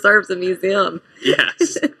and deserves a museum.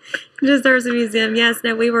 Yes. Deserves a museum. Yes.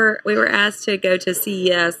 No, we were asked to go to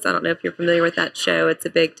CES. I don't know if you're familiar with that show. It's a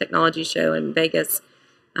big technology show in Vegas.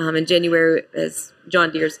 In January as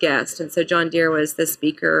John Deere's guest. And so John Deere was the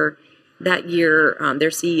speaker that year. Their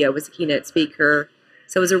CEO was a keynote speaker.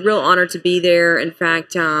 So it was a real honor to be there. In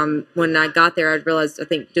fact, when I got there, I realized, I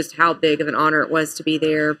think, just how big of an honor it was to be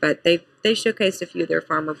there. But they showcased a few of their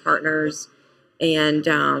farmer partners and,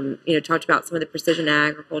 talked about some of the precision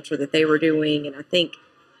agriculture that they were doing. And I think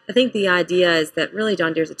the idea is that really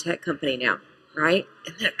John Deere's a tech company now, right?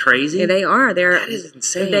 Isn't that crazy? Yeah, they are. That is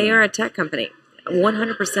insane. They are a tech company,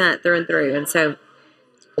 100% through and through. And so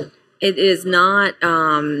it is not.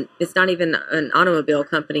 It's not even an automobile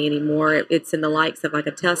company anymore. It's in the likes of like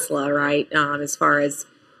a Tesla, right? As far as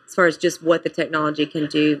just what the technology can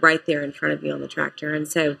do right there in front of you on the tractor. And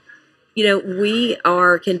so, we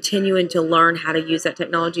are continuing to learn how to use that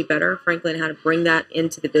technology better, frankly, and how to bring that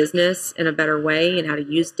into the business in a better way, and how to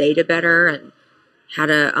use data better, and how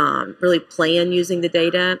to really plan using the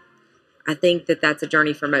data. I think that that's a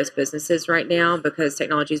journey for most businesses right now because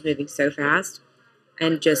technology is moving so fast,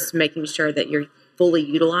 and just making sure that you're fully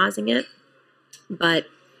utilizing it. But,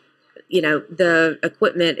 the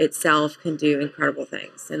equipment itself can do incredible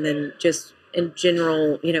things. And then just in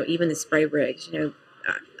general, even the spray rigs,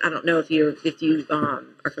 I don't know if you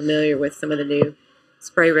are familiar with some of the new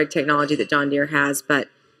spray rig technology that John Deere has, but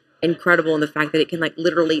incredible in the fact that it can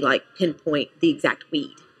literally pinpoint the exact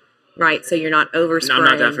weed, right? So you're not overspraying. I'm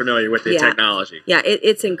not that familiar with the technology. Yeah,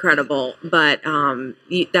 it's incredible, but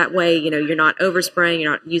that way, you're not overspraying,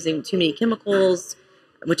 you're not using too many chemicals,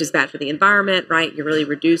 which is bad for the environment, right? You're really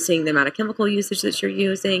reducing the amount of chemical usage that you're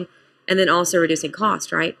using, and then also reducing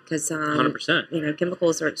cost, right? Because 100%.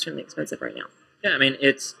 Chemicals are extremely expensive right now. Yeah, I mean,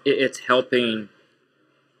 it's helping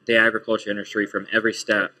the agriculture industry from every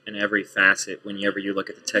step and every facet. Whenever you look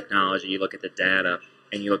at the technology, you look at the data,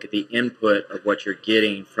 and you look at the input of what you're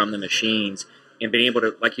getting from the machines, and being able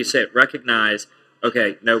to, like you said, recognize,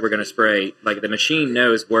 okay, no, we're going to spray. Like the machine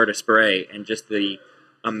knows where to spray, and just the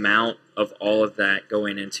amount of all of that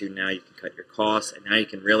going into, now you can cut your costs, and now you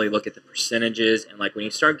can really look at the percentages. And when you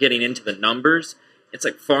start getting into the numbers, it's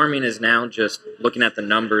like farming is now just looking at the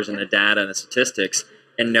numbers and the data and the statistics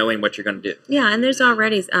and knowing what you're going to do. Yeah, and there's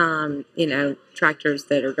already, tractors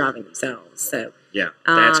that are driving themselves. So yeah,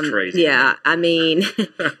 that's crazy. Yeah, I mean,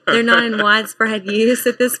 they're not in widespread use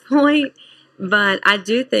at this point, but I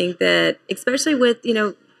do think that, especially with,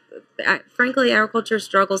 frankly, agriculture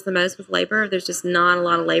struggles the most with labor. There's just not a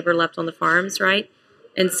lot of labor left on the farms, right?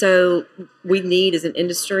 And so we need, as an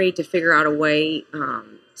industry, to figure out a way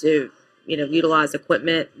to utilize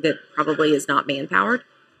equipment that probably is not man-powered.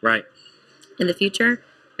 Right. In the future,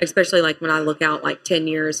 especially when I look out 10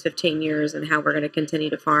 years, 15 years, and how we're going to continue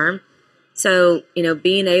to farm. So,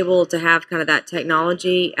 being able to have kind of that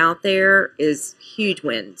technology out there is huge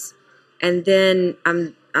wins. And then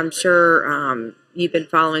I'm sure you've been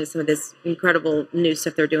following some of this incredible new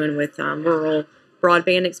stuff they're doing with rural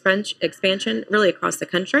broadband expansion really across the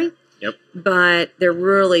country. Yep. But they're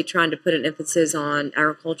really trying to put an emphasis on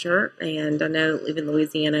agriculture, and I know even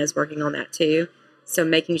Louisiana is working on that too. So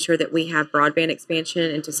making sure that we have broadband expansion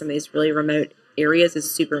into some of these really remote areas is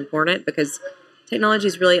super important, because technology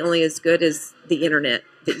is really only as good as the internet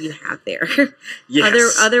that you have there.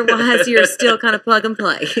 Yes. Otherwise, you're still kind of plug and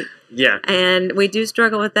play. Yeah. And we do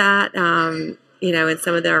struggle with that, in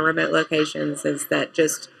some of our remote locations, is that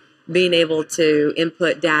just being able to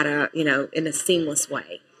input data, in a seamless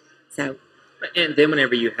way. So, and then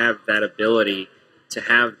whenever you have that ability to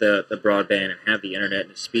have the broadband and have the internet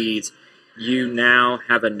and the speeds, you now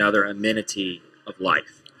have another amenity of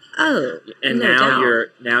life. Oh, and no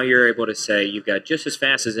doubt. now you're able to say you've got just as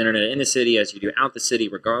fast as internet in the city as you do out the city,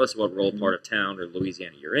 regardless of what rural part of town or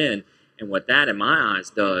Louisiana you're in. And what that, in my eyes,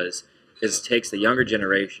 does is takes the younger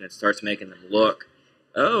generation and starts making them look,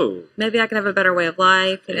 oh, maybe I can have a better way of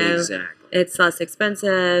life. Exactly. It's less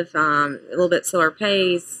expensive, a little bit slower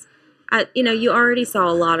pace. You already saw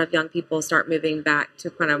a lot of young people start moving back to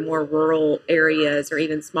kind of more rural areas or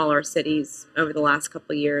even smaller cities over the last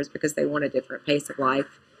couple of years because they want a different pace of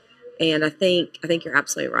life. And I think you're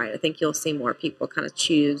absolutely right. I think you'll see more people kind of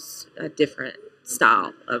choose a different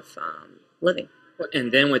style of living.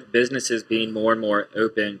 And then with businesses being more and more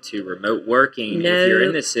open to remote working, if you're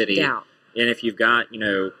in the city, doubt. And if you've got,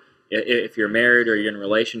 if you're married or you're in a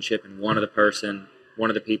relationship and one of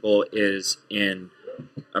the people is in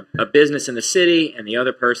a business in the city and the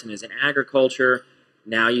other person is in agriculture,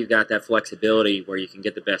 now you've got that flexibility where you can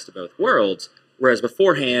get the best of both worlds. Whereas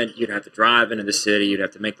beforehand, you'd have to drive into the city, you'd have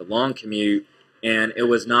to make the long commute, and it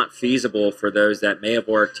was not feasible for those that may have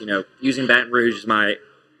worked, using Baton Rouge as my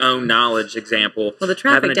own knowledge example. Well, the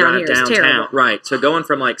traffic down here is terrible. Right. So going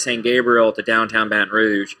from St. Gabriel to downtown Baton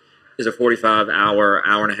Rouge is a 45-hour,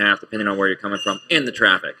 hour and a half, depending on where you're coming from, in the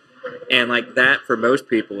traffic. And that for most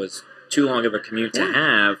people is too long of a commute to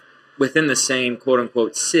have, within the same quote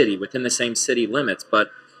unquote city, within the same city limits. But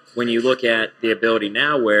when you look at the ability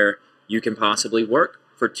now where you can possibly work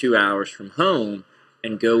for 2 hours from home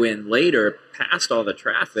and go in later past all the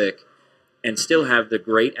traffic and still have the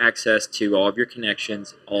great access to all of your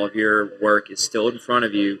connections, all of your work is still in front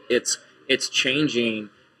of you, it's changing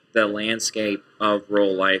the landscape of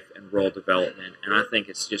rural life and rural development. And I think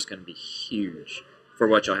it's just going to be huge for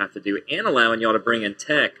what y'all have to do and allowing y'all to bring in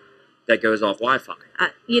tech that goes off Wi-Fi.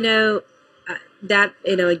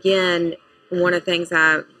 Again, one of the things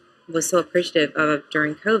I was so appreciative of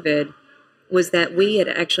during COVID was that we had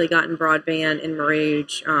actually gotten broadband in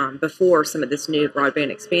Merouge before some of this new broadband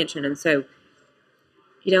expansion. And so,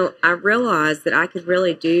 I realized that I could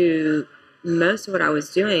really do most of what I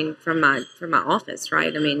was doing from my office,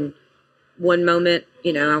 right? I mean, one moment,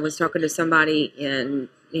 I was talking to somebody in,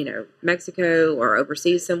 Mexico or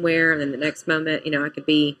overseas somewhere, and then the next moment, I could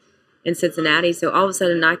be in Cincinnati. So all of a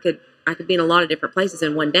sudden I could be in a lot of different places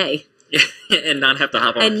in one day. And not have to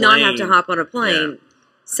hop on a plane. And not have to hop on a plane. Yeah.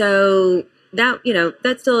 So that,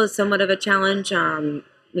 that still is somewhat of a challenge.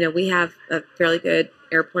 We have a fairly good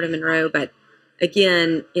airport in Monroe, but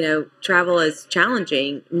again, travel is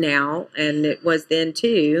challenging now, and it was then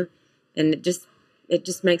too. And it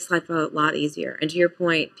just makes life a lot easier. And to your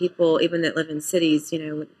point, people, even that live in cities,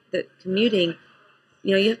 the commuting,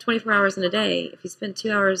 you have 24 hours in a day. If you spend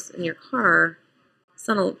 2 hours in your car, it's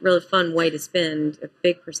not a really fun way to spend a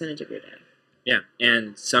big percentage of your day. Yeah,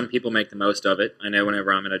 and some people make the most of it. I know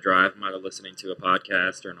whenever I'm in a drive, I'm either listening to a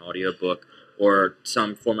podcast or an audiobook or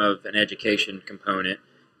some form of an education component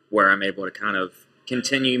where I'm able to kind of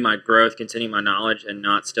continue my growth, continue my knowledge, and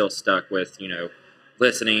not still stuck with,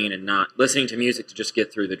 listening and not listening to music to just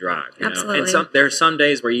get through the drive. Absolutely. And there are some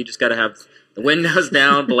days where you just got to have the windows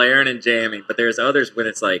down, blaring and jamming. But there's others when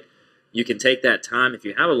it's like you can take that time if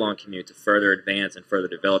you have a long commute to further advance and further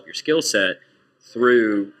develop your skill set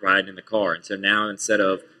through riding in the car. And so now instead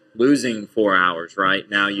of losing 4 hours, right,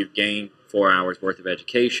 now you've gained 4 hours worth of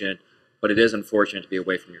education. But it is unfortunate to be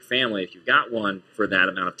away from your family if you've got one for that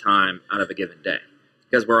amount of time out of a given day.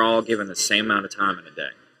 Because we're all given the same amount of time in a day.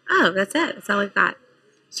 Oh, that's it. That's all we've got.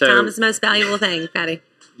 So, time is the most valuable thing, Patty.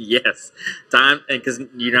 Yes, time, and because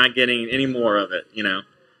you're not getting any more of it,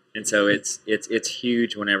 and so it's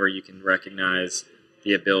huge whenever you can recognize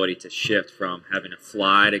the ability to shift from having to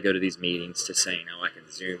fly to go to these meetings to saying, "Oh, I can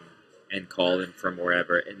Zoom and call them from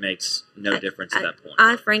wherever." It makes no difference at that point.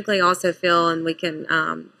 I frankly also feel, and we can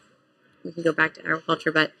go back to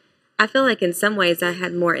agriculture, but I feel like in some ways I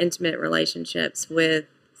had more intimate relationships with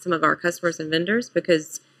some of our customers and vendors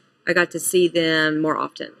because I got to see them more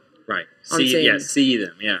often. Right. See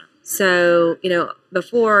them, yeah. So,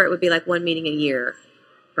 before it would be like one meeting a year,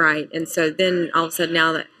 right? And so then all of a sudden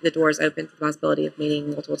now that the door is open to the possibility of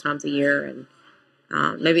meeting multiple times a year, and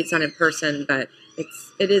maybe it's not in person, but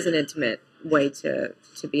it is an intimate way to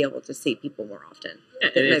be able to see people more often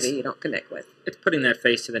that maybe you don't connect with. It's putting that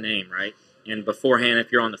face to the name, right? And beforehand,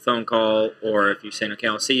 if you're on the phone call or if you're saying, okay,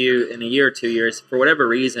 I'll see you in a year or 2 years, for whatever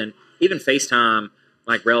reason, even FaceTime,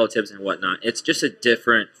 like relatives and whatnot, it's just a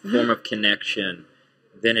different form of connection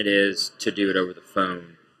than it is to do it over the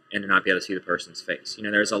phone and to not be able to see the person's face.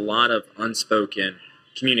 There's a lot of unspoken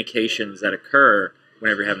communications that occur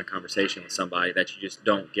whenever you're having a conversation with somebody that you just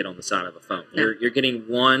don't get on the side of a phone. No. You're getting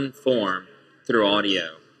one form through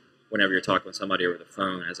audio whenever you're talking with somebody over the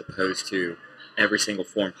phone as opposed to every single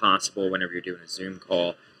form possible whenever you're doing a Zoom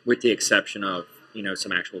call, with the exception of,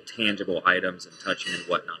 some actual tangible items and touching and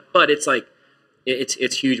whatnot. But it's like,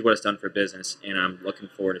 it's huge what it's done for business, and I'm looking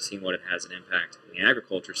forward to seeing what it has an impact on the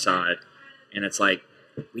agriculture side. And it's like,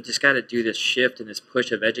 we just got to do this shift and this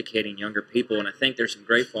push of educating younger people. And I think there's some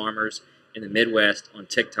great farmers in the Midwest on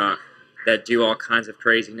TikTok that do all kinds of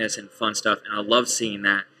craziness and fun stuff, and I love seeing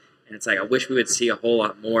that. And it's like, I wish we would see a whole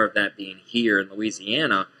lot more of that being here in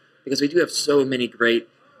Louisiana, because we do have so many great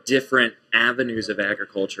different avenues of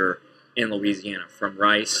agriculture in Louisiana, from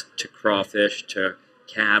rice to crawfish to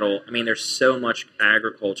cattle. I mean, there's so much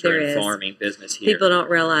agriculture and farming business here. People don't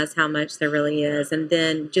realize how much there really is, and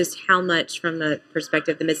then just how much from the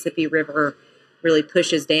perspective the Mississippi River really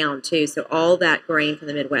pushes down too. So all that grain from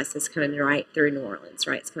the Midwest is coming right through New Orleans,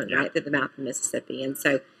 right? It's coming right through the mouth of Mississippi, and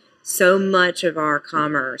so much of our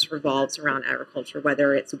commerce revolves around agriculture,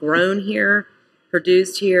 whether it's grown here,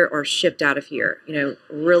 produced here, or shipped out of here.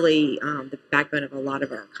 Really, the backbone of a lot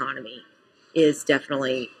of our economy is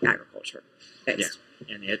definitely agriculture based.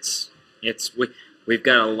 Yeah. And we've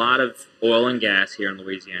got a lot of oil and gas here in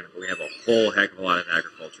Louisiana, but we have a whole heck of a lot of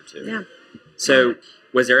agriculture too. Yeah. So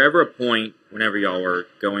was there ever a point whenever y'all were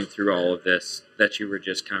going through all of this that you were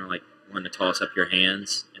just kind of like wanting to toss up your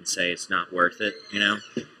hands and say it's not worth it,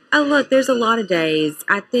 Oh, look, there's a lot of days.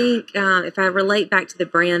 I think if I relate back to the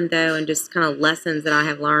brand, though, and just kind of lessons that I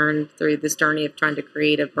have learned through this journey of trying to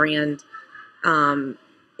create a brand,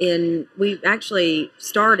 we actually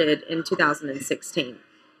started in 2016,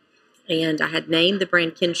 and I had named the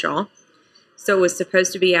brand Kinshaw. So it was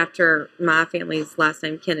supposed to be after my family's last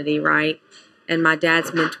name, Kennedy, right? And my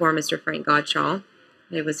dad's mentor, Mr. Frank Godshaw.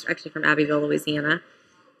 He was actually from Abbeville, Louisiana.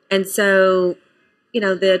 And so,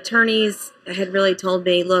 the attorneys had really told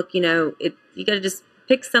me, look, you got to just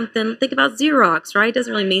pick something. Think about Xerox, right? It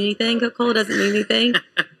doesn't really mean anything. Coca-Cola doesn't mean anything.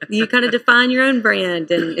 You kind of define your own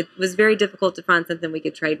brand. And it was very difficult to find something we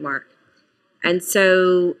could trademark. And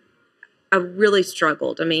so I really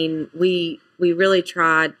struggled. I mean, we really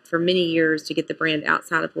tried for many years to get the brand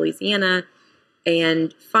outside of Louisiana.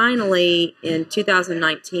 And finally, in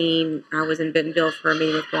 2019, I was in Bentonville for a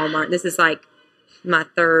meeting with Walmart. This is like my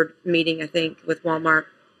third meeting, I think, with Walmart.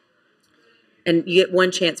 And you get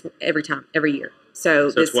one chance every year.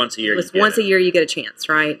 So it's once a year. Once a year you get a chance,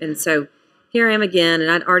 right? And so here I am again,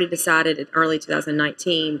 and I'd already decided in early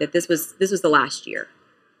 2019 that this was the last year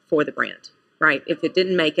for the brand, right? If it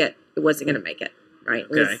didn't make it, it wasn't going to make it, right?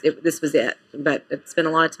 Okay. This was it. But it spent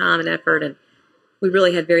a lot of time and effort, and we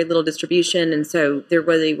really had very little distribution, and so there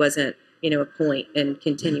really wasn't, a point in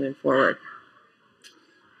continuing forward.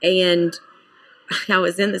 And I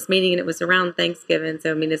was in this meeting, and it was around Thanksgiving.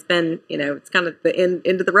 So, I mean, it's been, it's kind of the end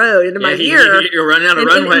of the road, into my year. You're running out of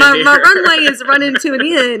runway. My runway is running to an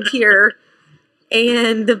end here.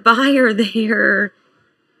 And the buyer there,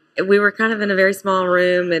 we were kind of in a very small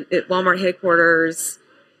room at Walmart headquarters.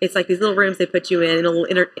 It's like these little rooms they put you in little,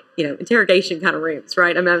 interrogation kind of rooms,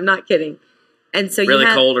 right? I mean, I'm not kidding. And so really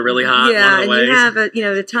cold or really hot. Yeah, and you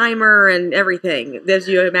have the timer and everything as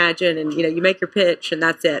you imagine, and you make your pitch, and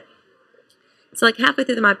that's it. So like halfway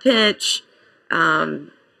through my pitch,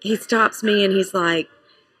 he stops me and he's like,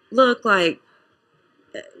 "Look, like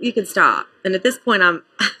you can stop." And at this point, I'm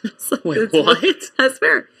like, wait, what? I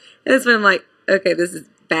swear. And that's when I'm like, "Okay, this is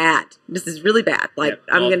bad. This is really bad. Like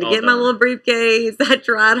I'm going to get my little briefcase. I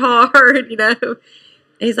tried hard, And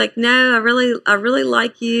he's like, "No, I really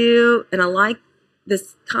like you, and I like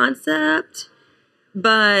this concept,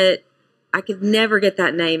 but I could never get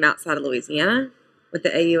that name outside of Louisiana." With the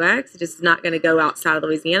AUX, it's just not going to go outside of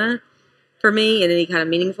Louisiana for me in any kind of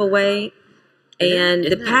meaningful way. And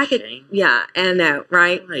the package, yeah, I know,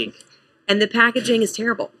 right? Like, and the packaging is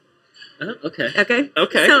terrible. Oh, okay. Okay.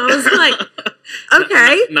 Okay. So I was like,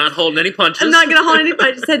 okay, not holding any punches. I'm not going to hold any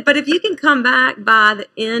punches. Said, but if you can come back by the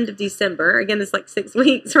end of December, again, it's like 6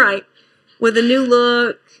 weeks, right? With a new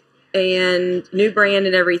look and new brand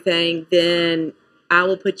and everything, then I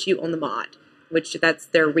will put you on the mod. Which that's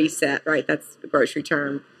their reset, right? That's the grocery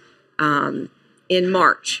term, in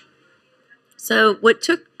March. So what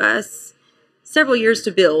took us several years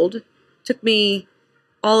to build, took me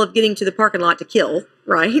all of getting to the parking lot to kill,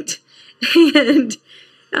 right? And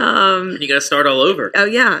you got to start all over. Oh,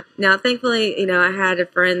 yeah. Now, thankfully, I had a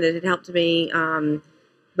friend that had helped me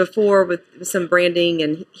before with some branding,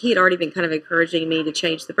 and he had already been kind of encouraging me to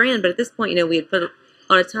change the brand. But at this point, we had put a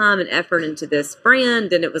lot of time and effort into this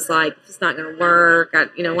brand, and it was like, it's not going to work. Why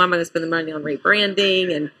am I going to spend the money on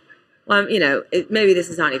rebranding? And, well, maybe this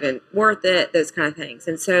is not even worth it, those kind of things.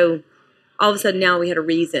 And so all of a sudden now we had a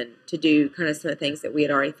reason to do kind of some of the things that we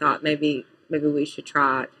had already thought maybe we should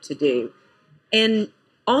try to do. And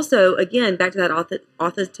also, again, back to that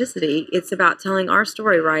authenticity, it's about telling our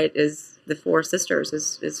story, right, as the four sisters,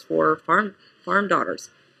 as four farm daughters,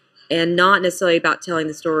 and not necessarily about telling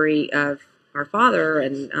the story of our father,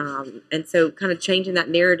 and so kind of changing that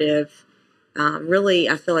narrative really,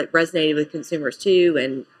 I feel like, resonated with consumers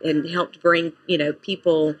too, and helped bring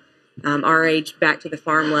people our age back to the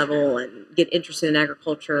farm level and get interested in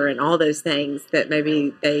agriculture and all those things that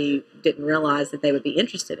maybe they didn't realize that they would be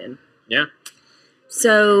interested in. Yeah.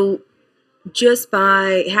 So just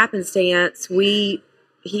by happenstance, he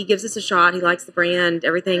gives us a shot. He likes the brand.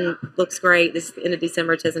 Everything looks great. This is the end of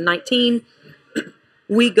December 2019.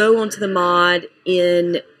 We go onto the mod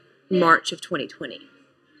in March of 2020.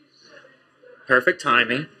 Perfect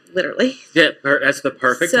timing. Literally. Yeah, that's the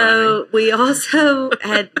perfect timing. So we also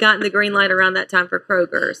had gotten the green light around that time for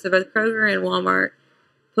Kroger. So both Kroger and Walmart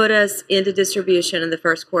put us into distribution in the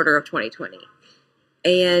first quarter of 2020.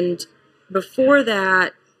 And before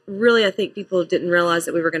that, really, I think people didn't realize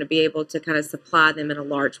that we were going to be able to kind of supply them in a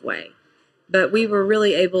large way. But we were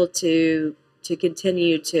really able to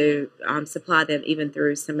continue to supply them even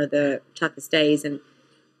through some of the toughest days. And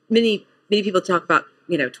many people talk about,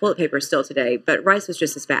 toilet paper still today, but rice was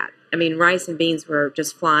just as bad. I mean, rice and beans were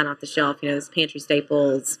just flying off the shelf, those pantry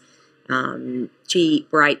staples, cheap,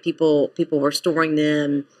 right? People were storing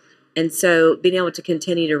them. And so being able to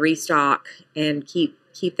continue to restock and keep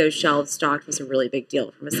those shelves stocked was a really big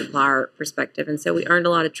deal from a supplier perspective. And so we earned a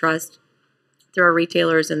lot of trust through our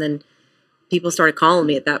retailers, and then people started calling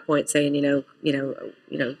me at that point saying, do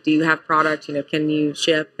you have product? Can you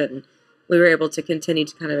ship? And we were able to continue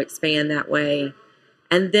to kind of expand that way.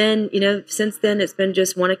 And then, since then it's been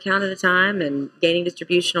just one account at a time and gaining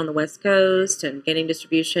distribution on the West Coast and gaining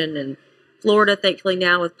distribution in Florida, thankfully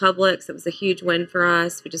now with Publix. It was a huge win for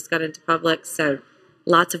us. We just got into Publix. So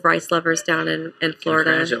lots of rice lovers down in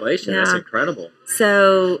Florida. Congratulations. Yeah. That's incredible.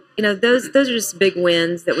 So, those are just big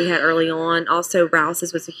wins that we had early on. Also,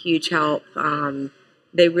 Rouse's was a huge help.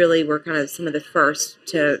 They really were kind of some of the first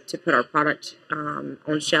to put our product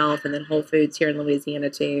on shelf, and then Whole Foods here in Louisiana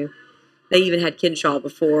too. They even had Kinshaw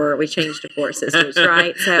before we changed to Four Sisters,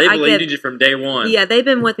 right? So they believed in you from day one. Yeah, they've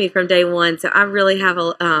been with me from day one. So I really have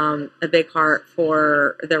a big heart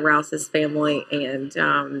for the Rouse's family and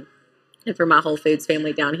for my Whole Foods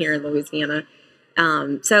family down here in Louisiana.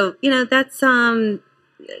 So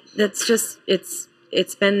that's just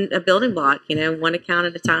it's been a building block, one account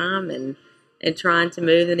at a time, and trying to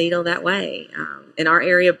move the needle that way. In our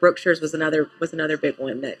area, Brookshire's was another big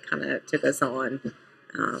one that kind of took us on.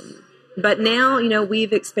 But now,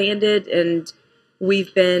 we've expanded and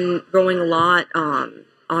we've been growing a lot on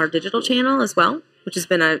our digital channel as well, which has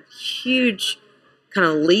been a huge kind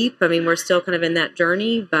of leap. I mean, we're still kind of in that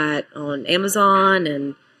journey, but on Amazon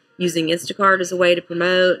and using Instacart as a way to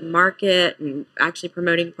promote and market, and actually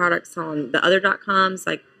promoting products on the other .coms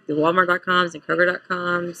like the Walmart.coms and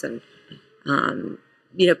Kroger.coms. And,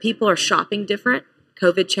 people are shopping different.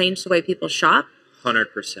 COVID changed the way people shop.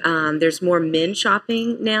 100%. There's more men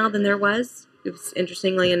shopping now than there was. It was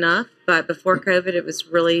interestingly enough, but before COVID, it was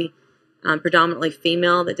really predominantly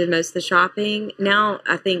female that did most of the shopping. Now,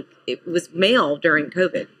 I think it was male during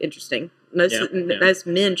COVID. Interesting. Most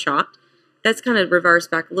men shopped. That's kind of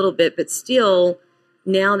reversed back a little bit, but still,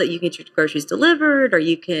 now that you can get your groceries delivered, or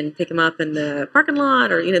you can pick them up in the parking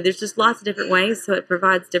lot, or there's just lots of different ways. So it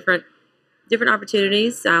provides different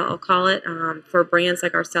opportunities, I'll call it, for brands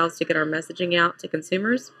like ourselves to get our messaging out to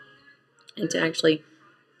consumers and to actually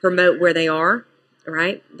promote where they are,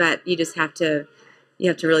 right? But you just have to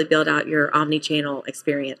really build out your omni-channel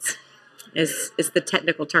experience. Is the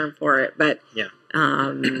technical term for it, but you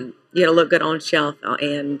got to look good on shelf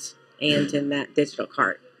and in that digital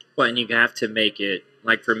cart. Well, and you have to make it,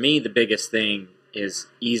 like for me, the biggest thing is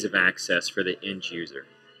ease of access for the end user.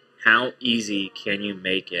 How easy can you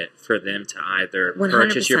make it for them to either 100%.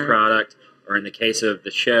 Purchase your product, or in the case of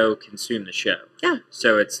the show, consume the show? Yeah.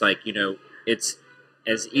 So it's like, it's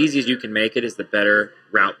as easy as you can make it is the better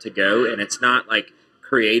route to go. And it's not like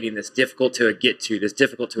creating this difficult to get to, this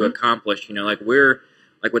difficult to accomplish. Like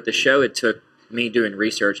with the show, it took me doing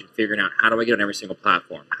research and figuring out, how do I get on every single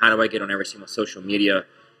platform? How do I get on every single social media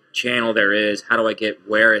channel there is? How do I get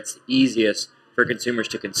where it's easiest for consumers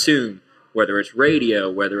to consume? Whether it's radio,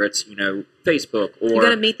 whether it's, Facebook, or... You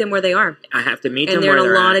got to meet them where they are. I have to meet them and where they're at. And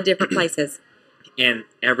they're in a lot of different places. And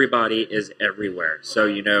everybody is everywhere. So,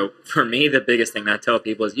 for me, the biggest thing I tell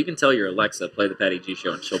people is you can tell your Alexa, play the Patty G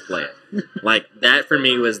Show, and she'll play it. Like, that for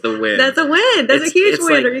me was the win. That's a win. That's a huge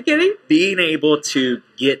win. Like, are you kidding? Being able to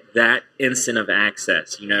get that instant of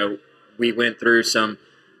access. We went through some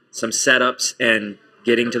setups and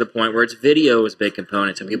getting to the point where it's video is a big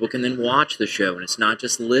component, so people can then watch the show, and it's not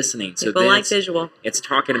just listening. So people like visual. It's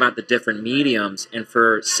talking about the different mediums, and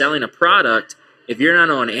for selling a product, if you're not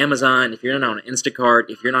on Amazon, if you're not on Instacart,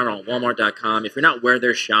 if you're not on Walmart.com, if you're not where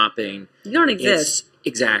they're shopping, you don't exist.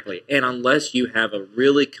 Exactly. And unless you have a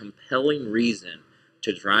really compelling reason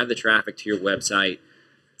to drive the traffic to your website,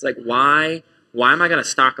 it's like, why am I going to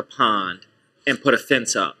stock a pond and put a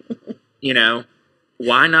fence up?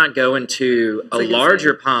 Why not go into a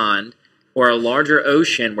larger pond or a larger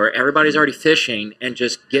ocean where everybody's already fishing and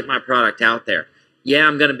just get my product out there? Yeah,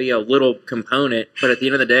 I'm going to be a little component, but at the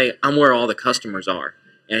end of the day, I'm where all the customers are.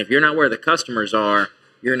 And if you're not where the customers are,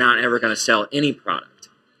 you're not ever going to sell any product.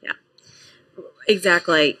 Yeah,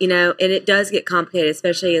 exactly. And it does get complicated,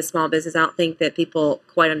 especially as small business. I don't think that people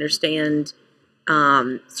quite understand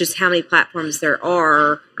just how many platforms there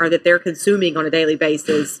are or that they're consuming on a daily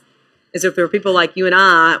basis. And so if there are people like you and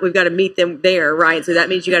I, we've got to meet them there, right? So that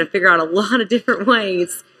means you got to figure out a lot of different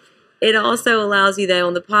ways. It also allows you, though,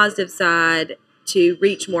 on the positive side, to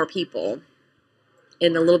reach more people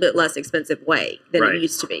in a little bit less expensive way than it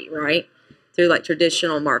used to be, right? Through like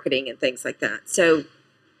traditional marketing and things like that. So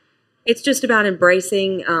it's just about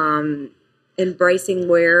embracing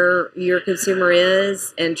where your consumer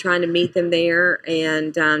is and trying to meet them there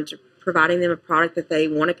and providing them a product that they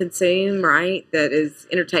want to consume, right? That is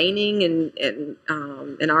entertaining and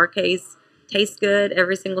in our case, tastes good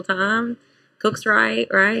every single time, cooks right,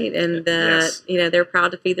 and that, Yes. they're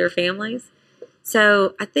proud to feed their families.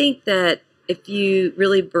 So I think that if you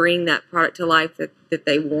really bring that product to life that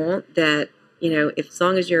they want, that, if as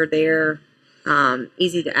long as you're there,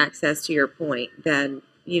 easy to access to your point, then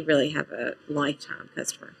you really have a lifetime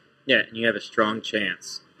customer. Yeah, and you have a strong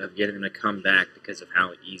chance of getting them to come back because of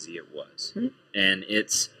how easy it was. Mm-hmm. And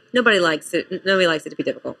it's... Nobody likes it. Nobody likes it to be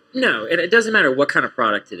difficult. No, and it doesn't matter what kind of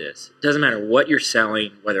product it is. It doesn't matter what you're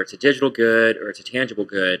selling, whether it's a digital good or it's a tangible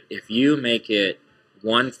good. If you make it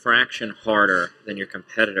one fraction harder than your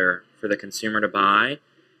competitor for the consumer to buy,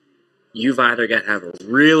 you've either got to have a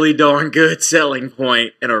really darn good selling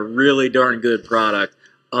point and a really darn good product.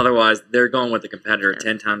 Otherwise, they're going with the competitor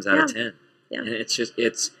 10 times out of 10. Yeah. And it's just,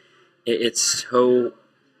 it's so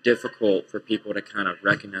difficult for people to kind of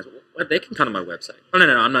recognize, well, they can come to my website. Oh,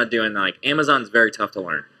 no, I'm not doing that. Like, Amazon's very tough to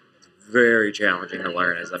learn. It's very challenging to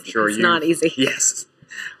learn, as I'm sure it's not easy. Yes.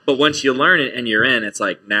 But once you learn it and you're in, it's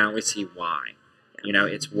like, now we see why.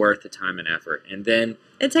 It's worth the time and effort. And then...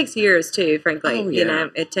 It takes years, too, frankly. Oh, yeah.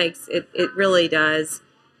 It really does.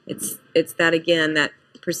 It's that, again, that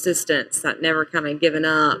persistence, that never kind of giving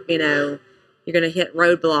up, You're going to hit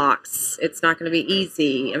roadblocks. It's not going to be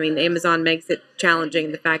easy. I mean, Amazon makes it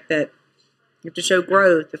challenging, the fact that you have to show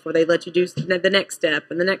growth before they let you do the next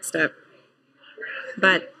step and the next step.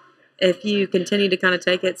 But if you continue to kind of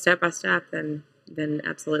take it step by step, then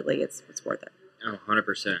absolutely it's worth it. Oh,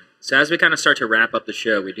 100%. So as we kind of start to wrap up the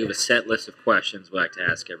show, we do have a set list of questions we like to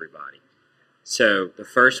ask everybody. So the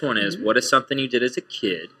first one is, what is something you did as a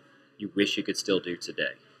kid you wish you could still do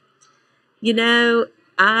today?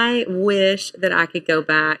 I wish that I could go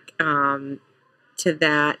back to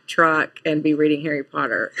that truck and be reading Harry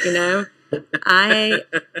Potter. I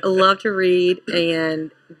love to read,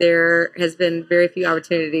 and there has been very few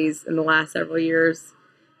opportunities in the last several years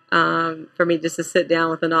for me just to sit down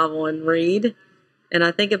with a novel and read. And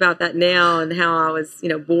I think about that now and how I was,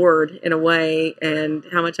 bored in a way, and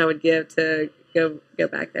how much I would give to go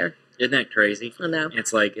back there. Isn't that crazy? I know.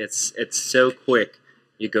 It's like it's so quick.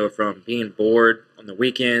 You go from being bored on the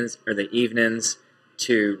weekends or the evenings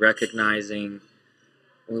to recognizing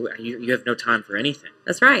you have no time for anything.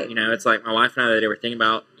 That's right. It's like my wife and I the other day were thinking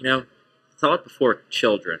about, thought before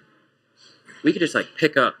children. We could just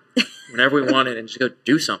pick up whenever we wanted and just go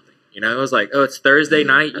do something. It was like, oh, it's Thursday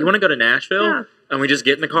night. You want to go to Nashville? Yeah. And we just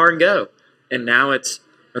get in the car and go. And now it's,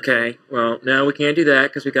 okay, well, no, we can't do that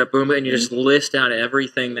because we got Boomba. And you just list out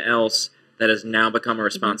everything else that has now become a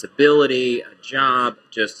responsibility, a job,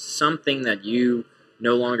 just something that you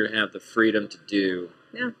no longer have the freedom to do.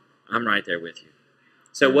 Yeah. I'm right there with you.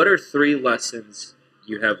 So what are 3 lessons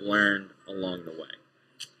you have learned along the way?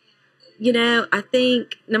 I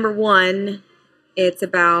think, number 1, it's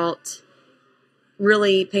about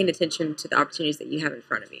really paying attention to the opportunities that you have in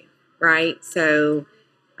front of you, right? So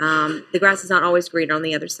the grass is not always greener on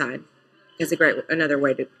the other side is another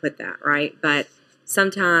way to put that, right? But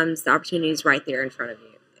sometimes the opportunity is right there in front of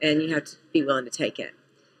you, and you have to be willing to take it.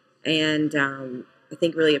 And I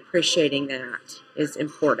think really appreciating that is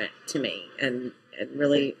important to me, and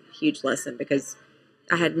really a huge lesson, because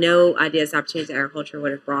I had no idea the opportunities agriculture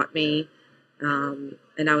would have brought me.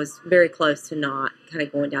 And I was very close to not kind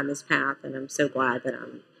of going down this path, and I'm so glad that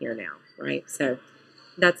I'm here now, right? So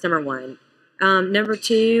that's number 1. Number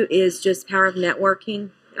 2 is just power of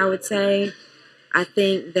networking, I would say. I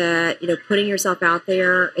think that, putting yourself out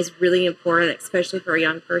there is really important, especially for a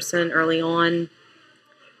young person early on.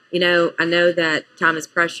 I know that time is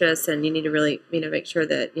precious, and you need to really, make sure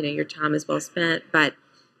that, your time is well spent. But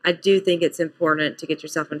I do think it's important to get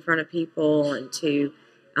yourself in front of people and to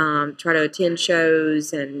try to attend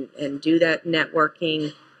shows and do that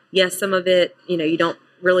networking. Yes, some of it, you don't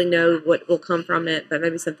really know what will come from it, but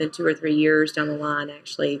maybe something 2 or 3 years down the line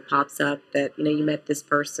actually pops up that, you met this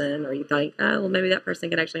person, or you think, oh, well, maybe that person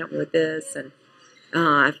can actually help me with this. And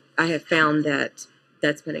I have found that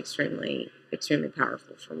that's been extremely, extremely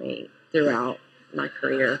powerful for me throughout my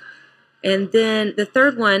career. And then the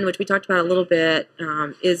third one, which we talked about a little bit,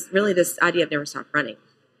 is really this idea of never stop running.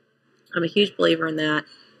 I'm a huge believer in that.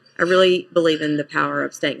 I really believe in the power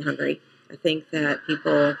of staying hungry. I think that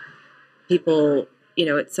people,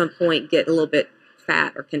 at some point get a little bit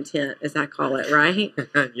fat or content, as I call it, right?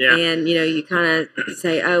 Yeah. And, you kind of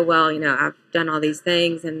say, oh, well, I've done all these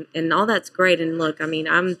things, and all that's great. And look,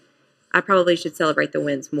 I probably should celebrate the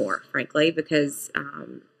wins more, frankly, because,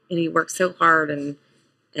 you work so hard, and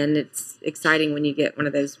it's exciting when you get one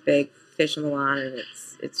of those big fish on the line, and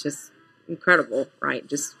it's just incredible, right?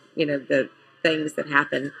 Just, the things that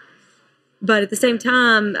happen. But at the same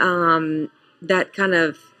time, that kind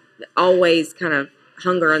of always kind of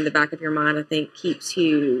hunger on the back of your mind, I think, keeps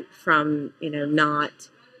you from, not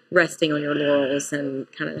resting on your laurels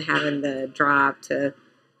and kind of having the drive to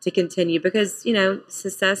continue, because,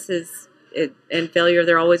 success and failure,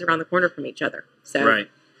 they're always around the corner from each other. So right.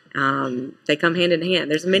 They come hand in hand.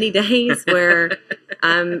 There's many days where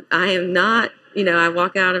I am not, I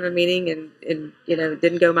walk out of a meeting and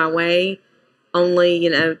didn't go my way, only,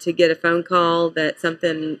 to get a phone call that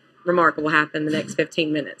something remarkable happened the next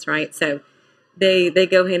 15 minutes, right? So they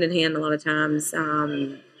go hand in hand a lot of times,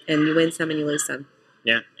 and you win some and you lose some.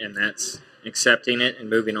 Yeah, and that's accepting it and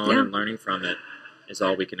moving on and learning from it is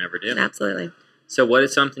all we can ever do. Absolutely. So what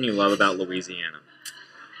is something you love about Louisiana?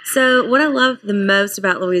 So what I love the most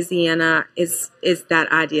about Louisiana is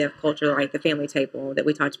that idea of culture, right? The family table that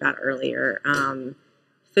we talked about earlier.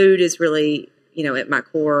 Food is really, at my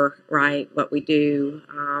core, right? What we do.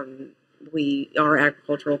 We are an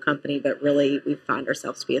agricultural company, but really we find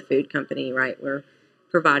ourselves to be a food company, right? We're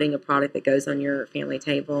providing a product that goes on your family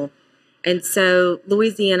table. And so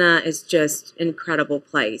Louisiana is just an incredible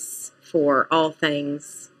place for all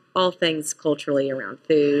things culturally around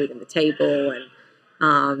food and the table,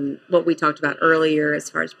 and what we talked about earlier as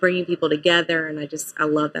far as bringing people together. And I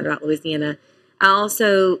love that about Louisiana. I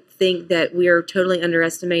also think that we are totally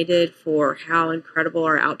underestimated for how incredible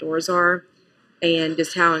our outdoors are and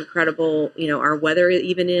just how incredible, our weather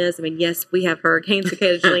even is. I mean, yes, we have hurricanes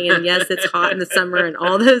occasionally, and yes, it's hot in the summer and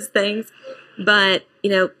all those things. But,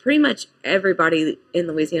 pretty much everybody in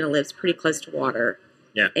Louisiana lives pretty close to water.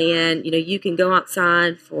 Yeah. And, you can go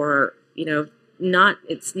outside for,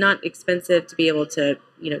 it's not expensive to be able to,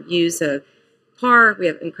 use a park. We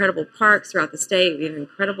have incredible parks throughout the state. We have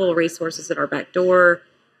incredible resources at our back door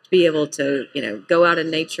to be able to, go out in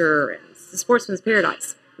nature. And it's the sportsman's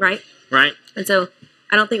paradise, right? Right. And so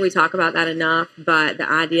I don't think we talk about that enough, but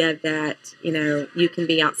the idea that, you can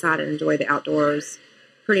be outside and enjoy the outdoors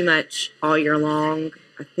pretty much all year long,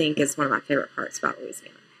 I think is one of my favorite parts about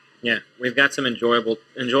Louisiana. Yeah, we've got some enjoyable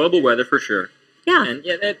weather for sure. Yeah. And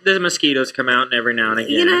the mosquitoes come out every now and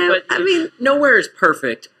again. But nowhere is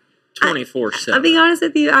perfect 24/7. I'll be honest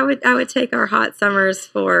with you, I would take our hot summers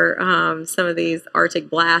for some of these Arctic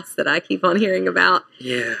blasts that I keep on hearing about.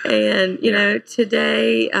 Yeah. And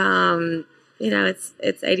today,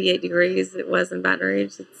 it's 88 degrees. It was in Baton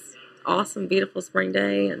Rouge. It's awesome, beautiful spring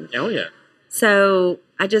day. And oh yeah. So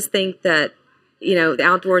I just think that the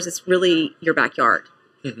outdoors is really your backyard,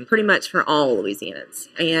 pretty much for all Louisianans,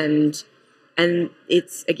 and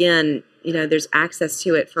it's again. There's access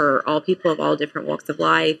to it for all people of all different walks of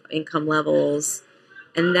life, income levels,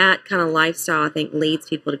 and that kind of lifestyle, I think, leads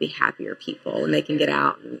people to be happier people, and they can get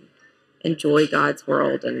out and enjoy God's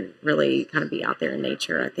world and really kind of be out there in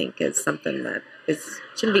nature. I think is something that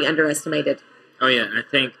shouldn't be underestimated. Oh yeah, and I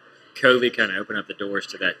think COVID kind of opened up the doors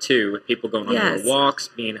to that too, with people going on their walks,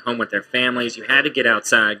 being home with their families. You had to get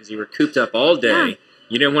outside because you were cooped up all day. Yeah.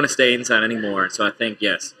 You didn't want to stay inside anymore. So I think,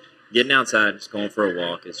 yes, getting outside, just going for a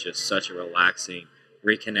walk is just such a relaxing,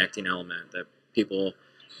 reconnecting element that people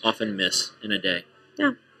often miss in a day.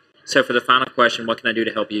 Yeah. So for the final question, what can I do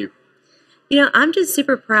to help you? I'm just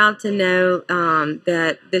super proud to know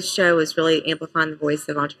that this show is really amplifying the voice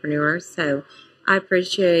of entrepreneurs. So I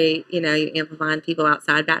appreciate, you amplifying people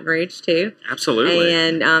outside Baton Rouge too. Absolutely.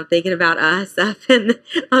 And thinking about us up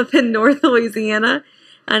in North Louisiana.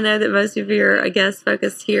 I know that most of you are, I guess,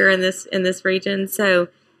 focused here in this region. So,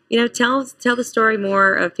 tell the story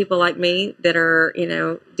more of people like me that are,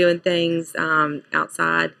 doing things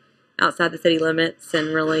outside the city limits,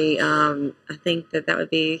 and really, I think that would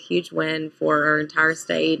be a huge win for our entire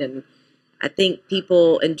state. And I think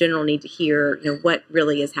people in general need to hear, what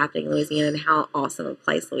really is happening in Louisiana and how awesome a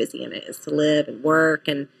place Louisiana is to live and work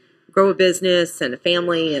and grow a business and a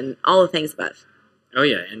family and all the things above. Oh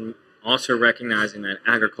yeah, and also recognizing that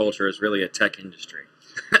agriculture is really a tech industry.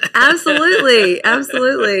 Absolutely.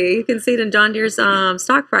 You can see it in John Deere's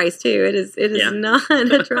stock price too. It is not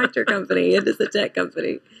a tractor company. It is a tech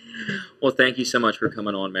company. Well, thank you so much for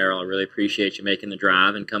coming on, Meryl. I really appreciate you making the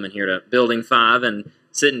drive and coming here to Building 5 and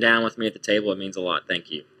sitting down with me at the table. It means a lot. Thank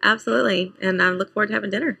you. Absolutely. And I look forward to having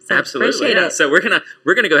dinner. So absolutely. Appreciate it. So we're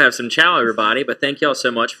gonna go have some chow, everybody. But thank y'all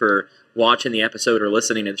so much for watching the episode or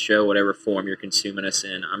listening to the show, whatever form you're consuming us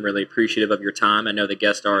in. I'm really appreciative of your time. I know the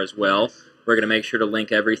guests are as well. We're going to make sure to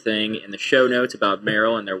link everything in the show notes about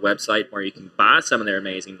Meryl and their website where you can buy some of their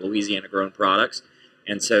amazing Louisiana-grown products.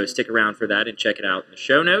 And so stick around for that and check it out in the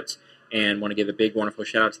show notes. And want to give a big, wonderful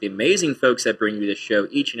shout-out to the amazing folks that bring you this show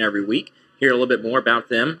each and every week. Hear a little bit more about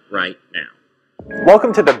them right now.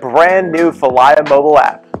 Welcome to the brand new Falia mobile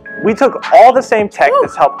app. We took all the same tech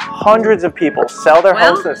that's helped hundreds of people sell their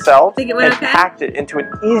homes themselves and packed it into an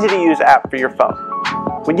easy-to-use app for your phone.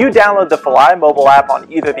 When you download the Falaya mobile app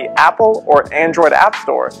on either the Apple or Android App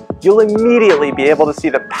Store, you'll immediately be able to see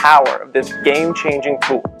the power of this game-changing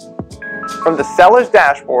tool. From the seller's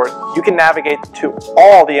dashboard, you can navigate to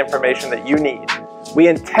all the information that you need. We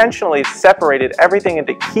intentionally separated everything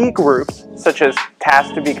into key groups, such as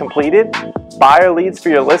tasks to be completed, buyer leads for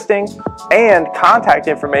your listing, and contact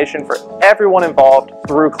information for everyone involved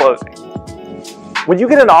through closing. When you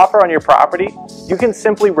get an offer on your property, you can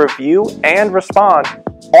simply review and respond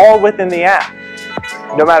all within the app.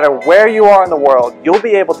 No matter where you are in the world, you'll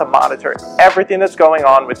be able to monitor everything that's going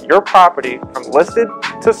on with your property from listed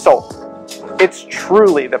to sold. It's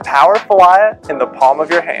truly the power of Falaya in the palm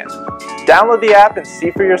of your hand. Download the app and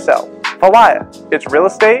see for yourself. Falaya, it's real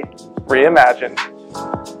estate reimagined.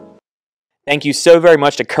 Thank you so very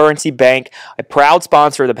much to Currency Bank, a proud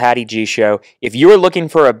sponsor of the Patty G Show. If you are looking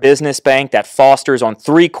for a business bank that fosters on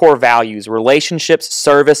 3 core values, relationships,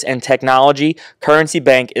 service, and technology, Currency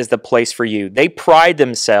Bank is the place for you. They pride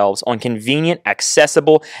themselves on convenient,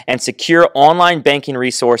 accessible, and secure online banking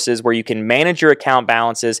resources where you can manage your account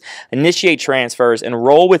balances, initiate transfers,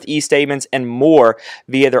 enroll with e-statements, and more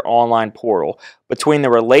via their online portal. Between the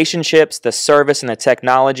relationships, the service, and the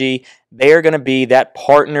technology, they are going to be that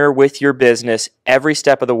partner with your business every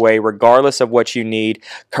step of the way, regardless of what you need.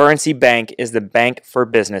 Currency Bank is the bank for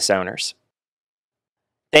business owners.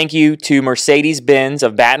 Thank you to Mercedes-Benz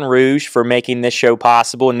of Baton Rouge for making this show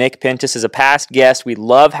possible. Nick Pentis is a past guest. We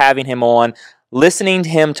love having him on. Listening to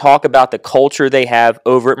him talk about the culture they have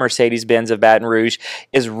over at Mercedes-Benz of Baton Rouge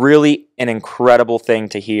is really an incredible thing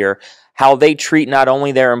to hear. How they treat not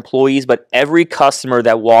only their employees, but every customer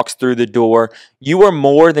that walks through the door. You are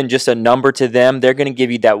more than just a number to them. They're going to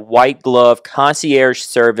give you that white glove concierge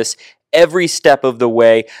service every step of the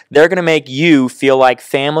way. They're going to make you feel like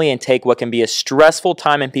family and take what can be a stressful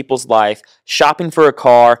time in people's life, shopping for a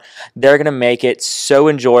car. They're going to make it so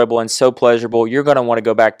enjoyable and so pleasurable. You're going to want to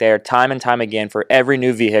go back there time and time again for every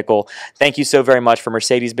new vehicle. Thank you so very much for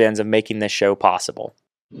Mercedes-Benz of making this show possible.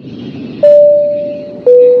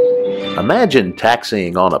 Imagine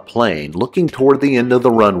taxiing on a plane looking toward the end of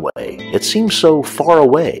the runway. It seems so far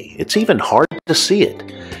away, it's even hard to see it.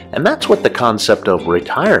 And that's what the concept of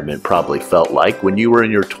retirement probably felt like when you were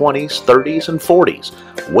in your 20s, 30s, and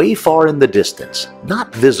 40s, way far in the distance,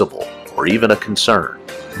 not visible or even a concern.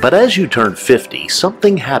 But as you turn 50,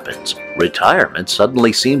 something happens. Retirement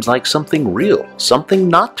suddenly seems like something real, something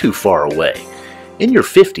not too far away. In your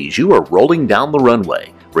 50s, you are rolling down the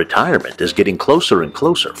runway. Retirement is getting closer and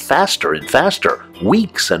closer, faster and faster,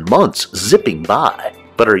 weeks and months zipping by.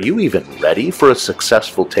 But are you even ready for a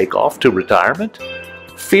successful takeoff to retirement?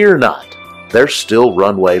 Fear not, there's still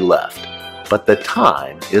runway left. But the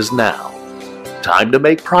time is now. Time to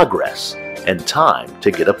make progress, and time to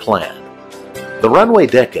get a plan. The Runway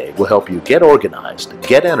Decade will help you get organized,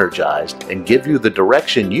 get energized, and give you the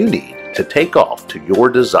direction you need to take off to your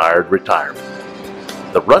desired retirement.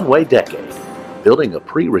 The Runway Decade. Building a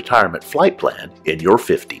pre-retirement flight plan in your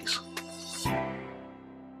 50s.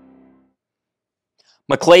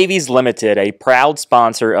 McLavy's Limited, a proud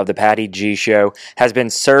sponsor of the Patty G Show, has been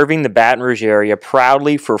serving the Baton Rouge area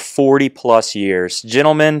proudly for 40 plus years.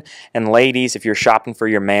 Gentlemen and ladies, if you're shopping for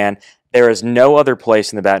your man, there is no other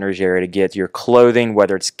place in the Baton Rouge area to get your clothing,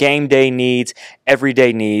 whether it's game day needs,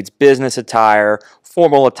 everyday needs, business attire,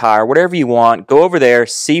 formal attire, whatever you want. Go over there,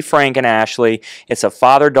 see Frank and Ashley. It's a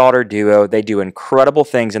father-daughter duo. They do incredible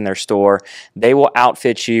things in their store. They will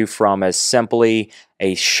outfit you from as simply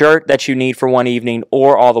a shirt that you need for one evening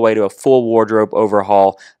or all the way to a full wardrobe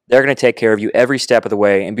overhaul. They're going to take care of you every step of the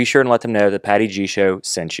way, and be sure and let them know that Patty G Show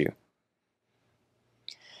sent you.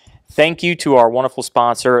 Thank you to our wonderful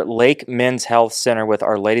sponsor, Lake Men's Health Center with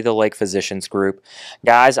Our Lady of the Lake Physicians Group.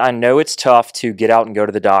 Guys, I know it's tough to get out and go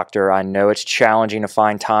to the doctor. I know it's challenging to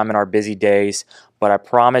find time in our busy days, but I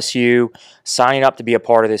promise you, signing up to be a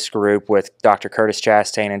part of this group with Dr. Curtis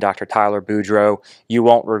Chastain and Dr. Tyler Boudreau, you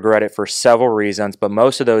won't regret it for several reasons, but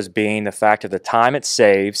most of those being the fact of the time it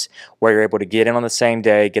saves, where you're able to get in on the same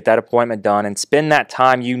day, get that appointment done, and spend that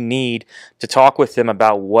time you need to talk with them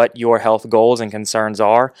about what your health goals and concerns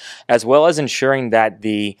are, as well as ensuring that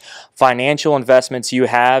the financial investments you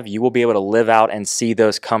have, you will be able to live out and see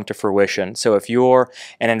those come to fruition. So if you're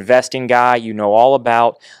an investing guy, you know all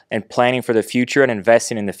about and planning for the future and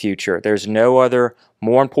investing in the future. There's no other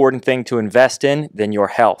more important thing to invest in than your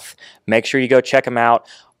health. Make sure you go check them out,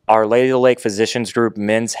 Our Lady of the Lake Physicians Group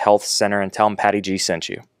Men's Health Center, and tell them Patty G sent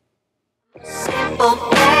you. Simple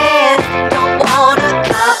man, don't wanna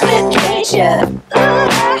complicate ya.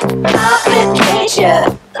 Complicate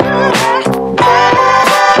ya. Simple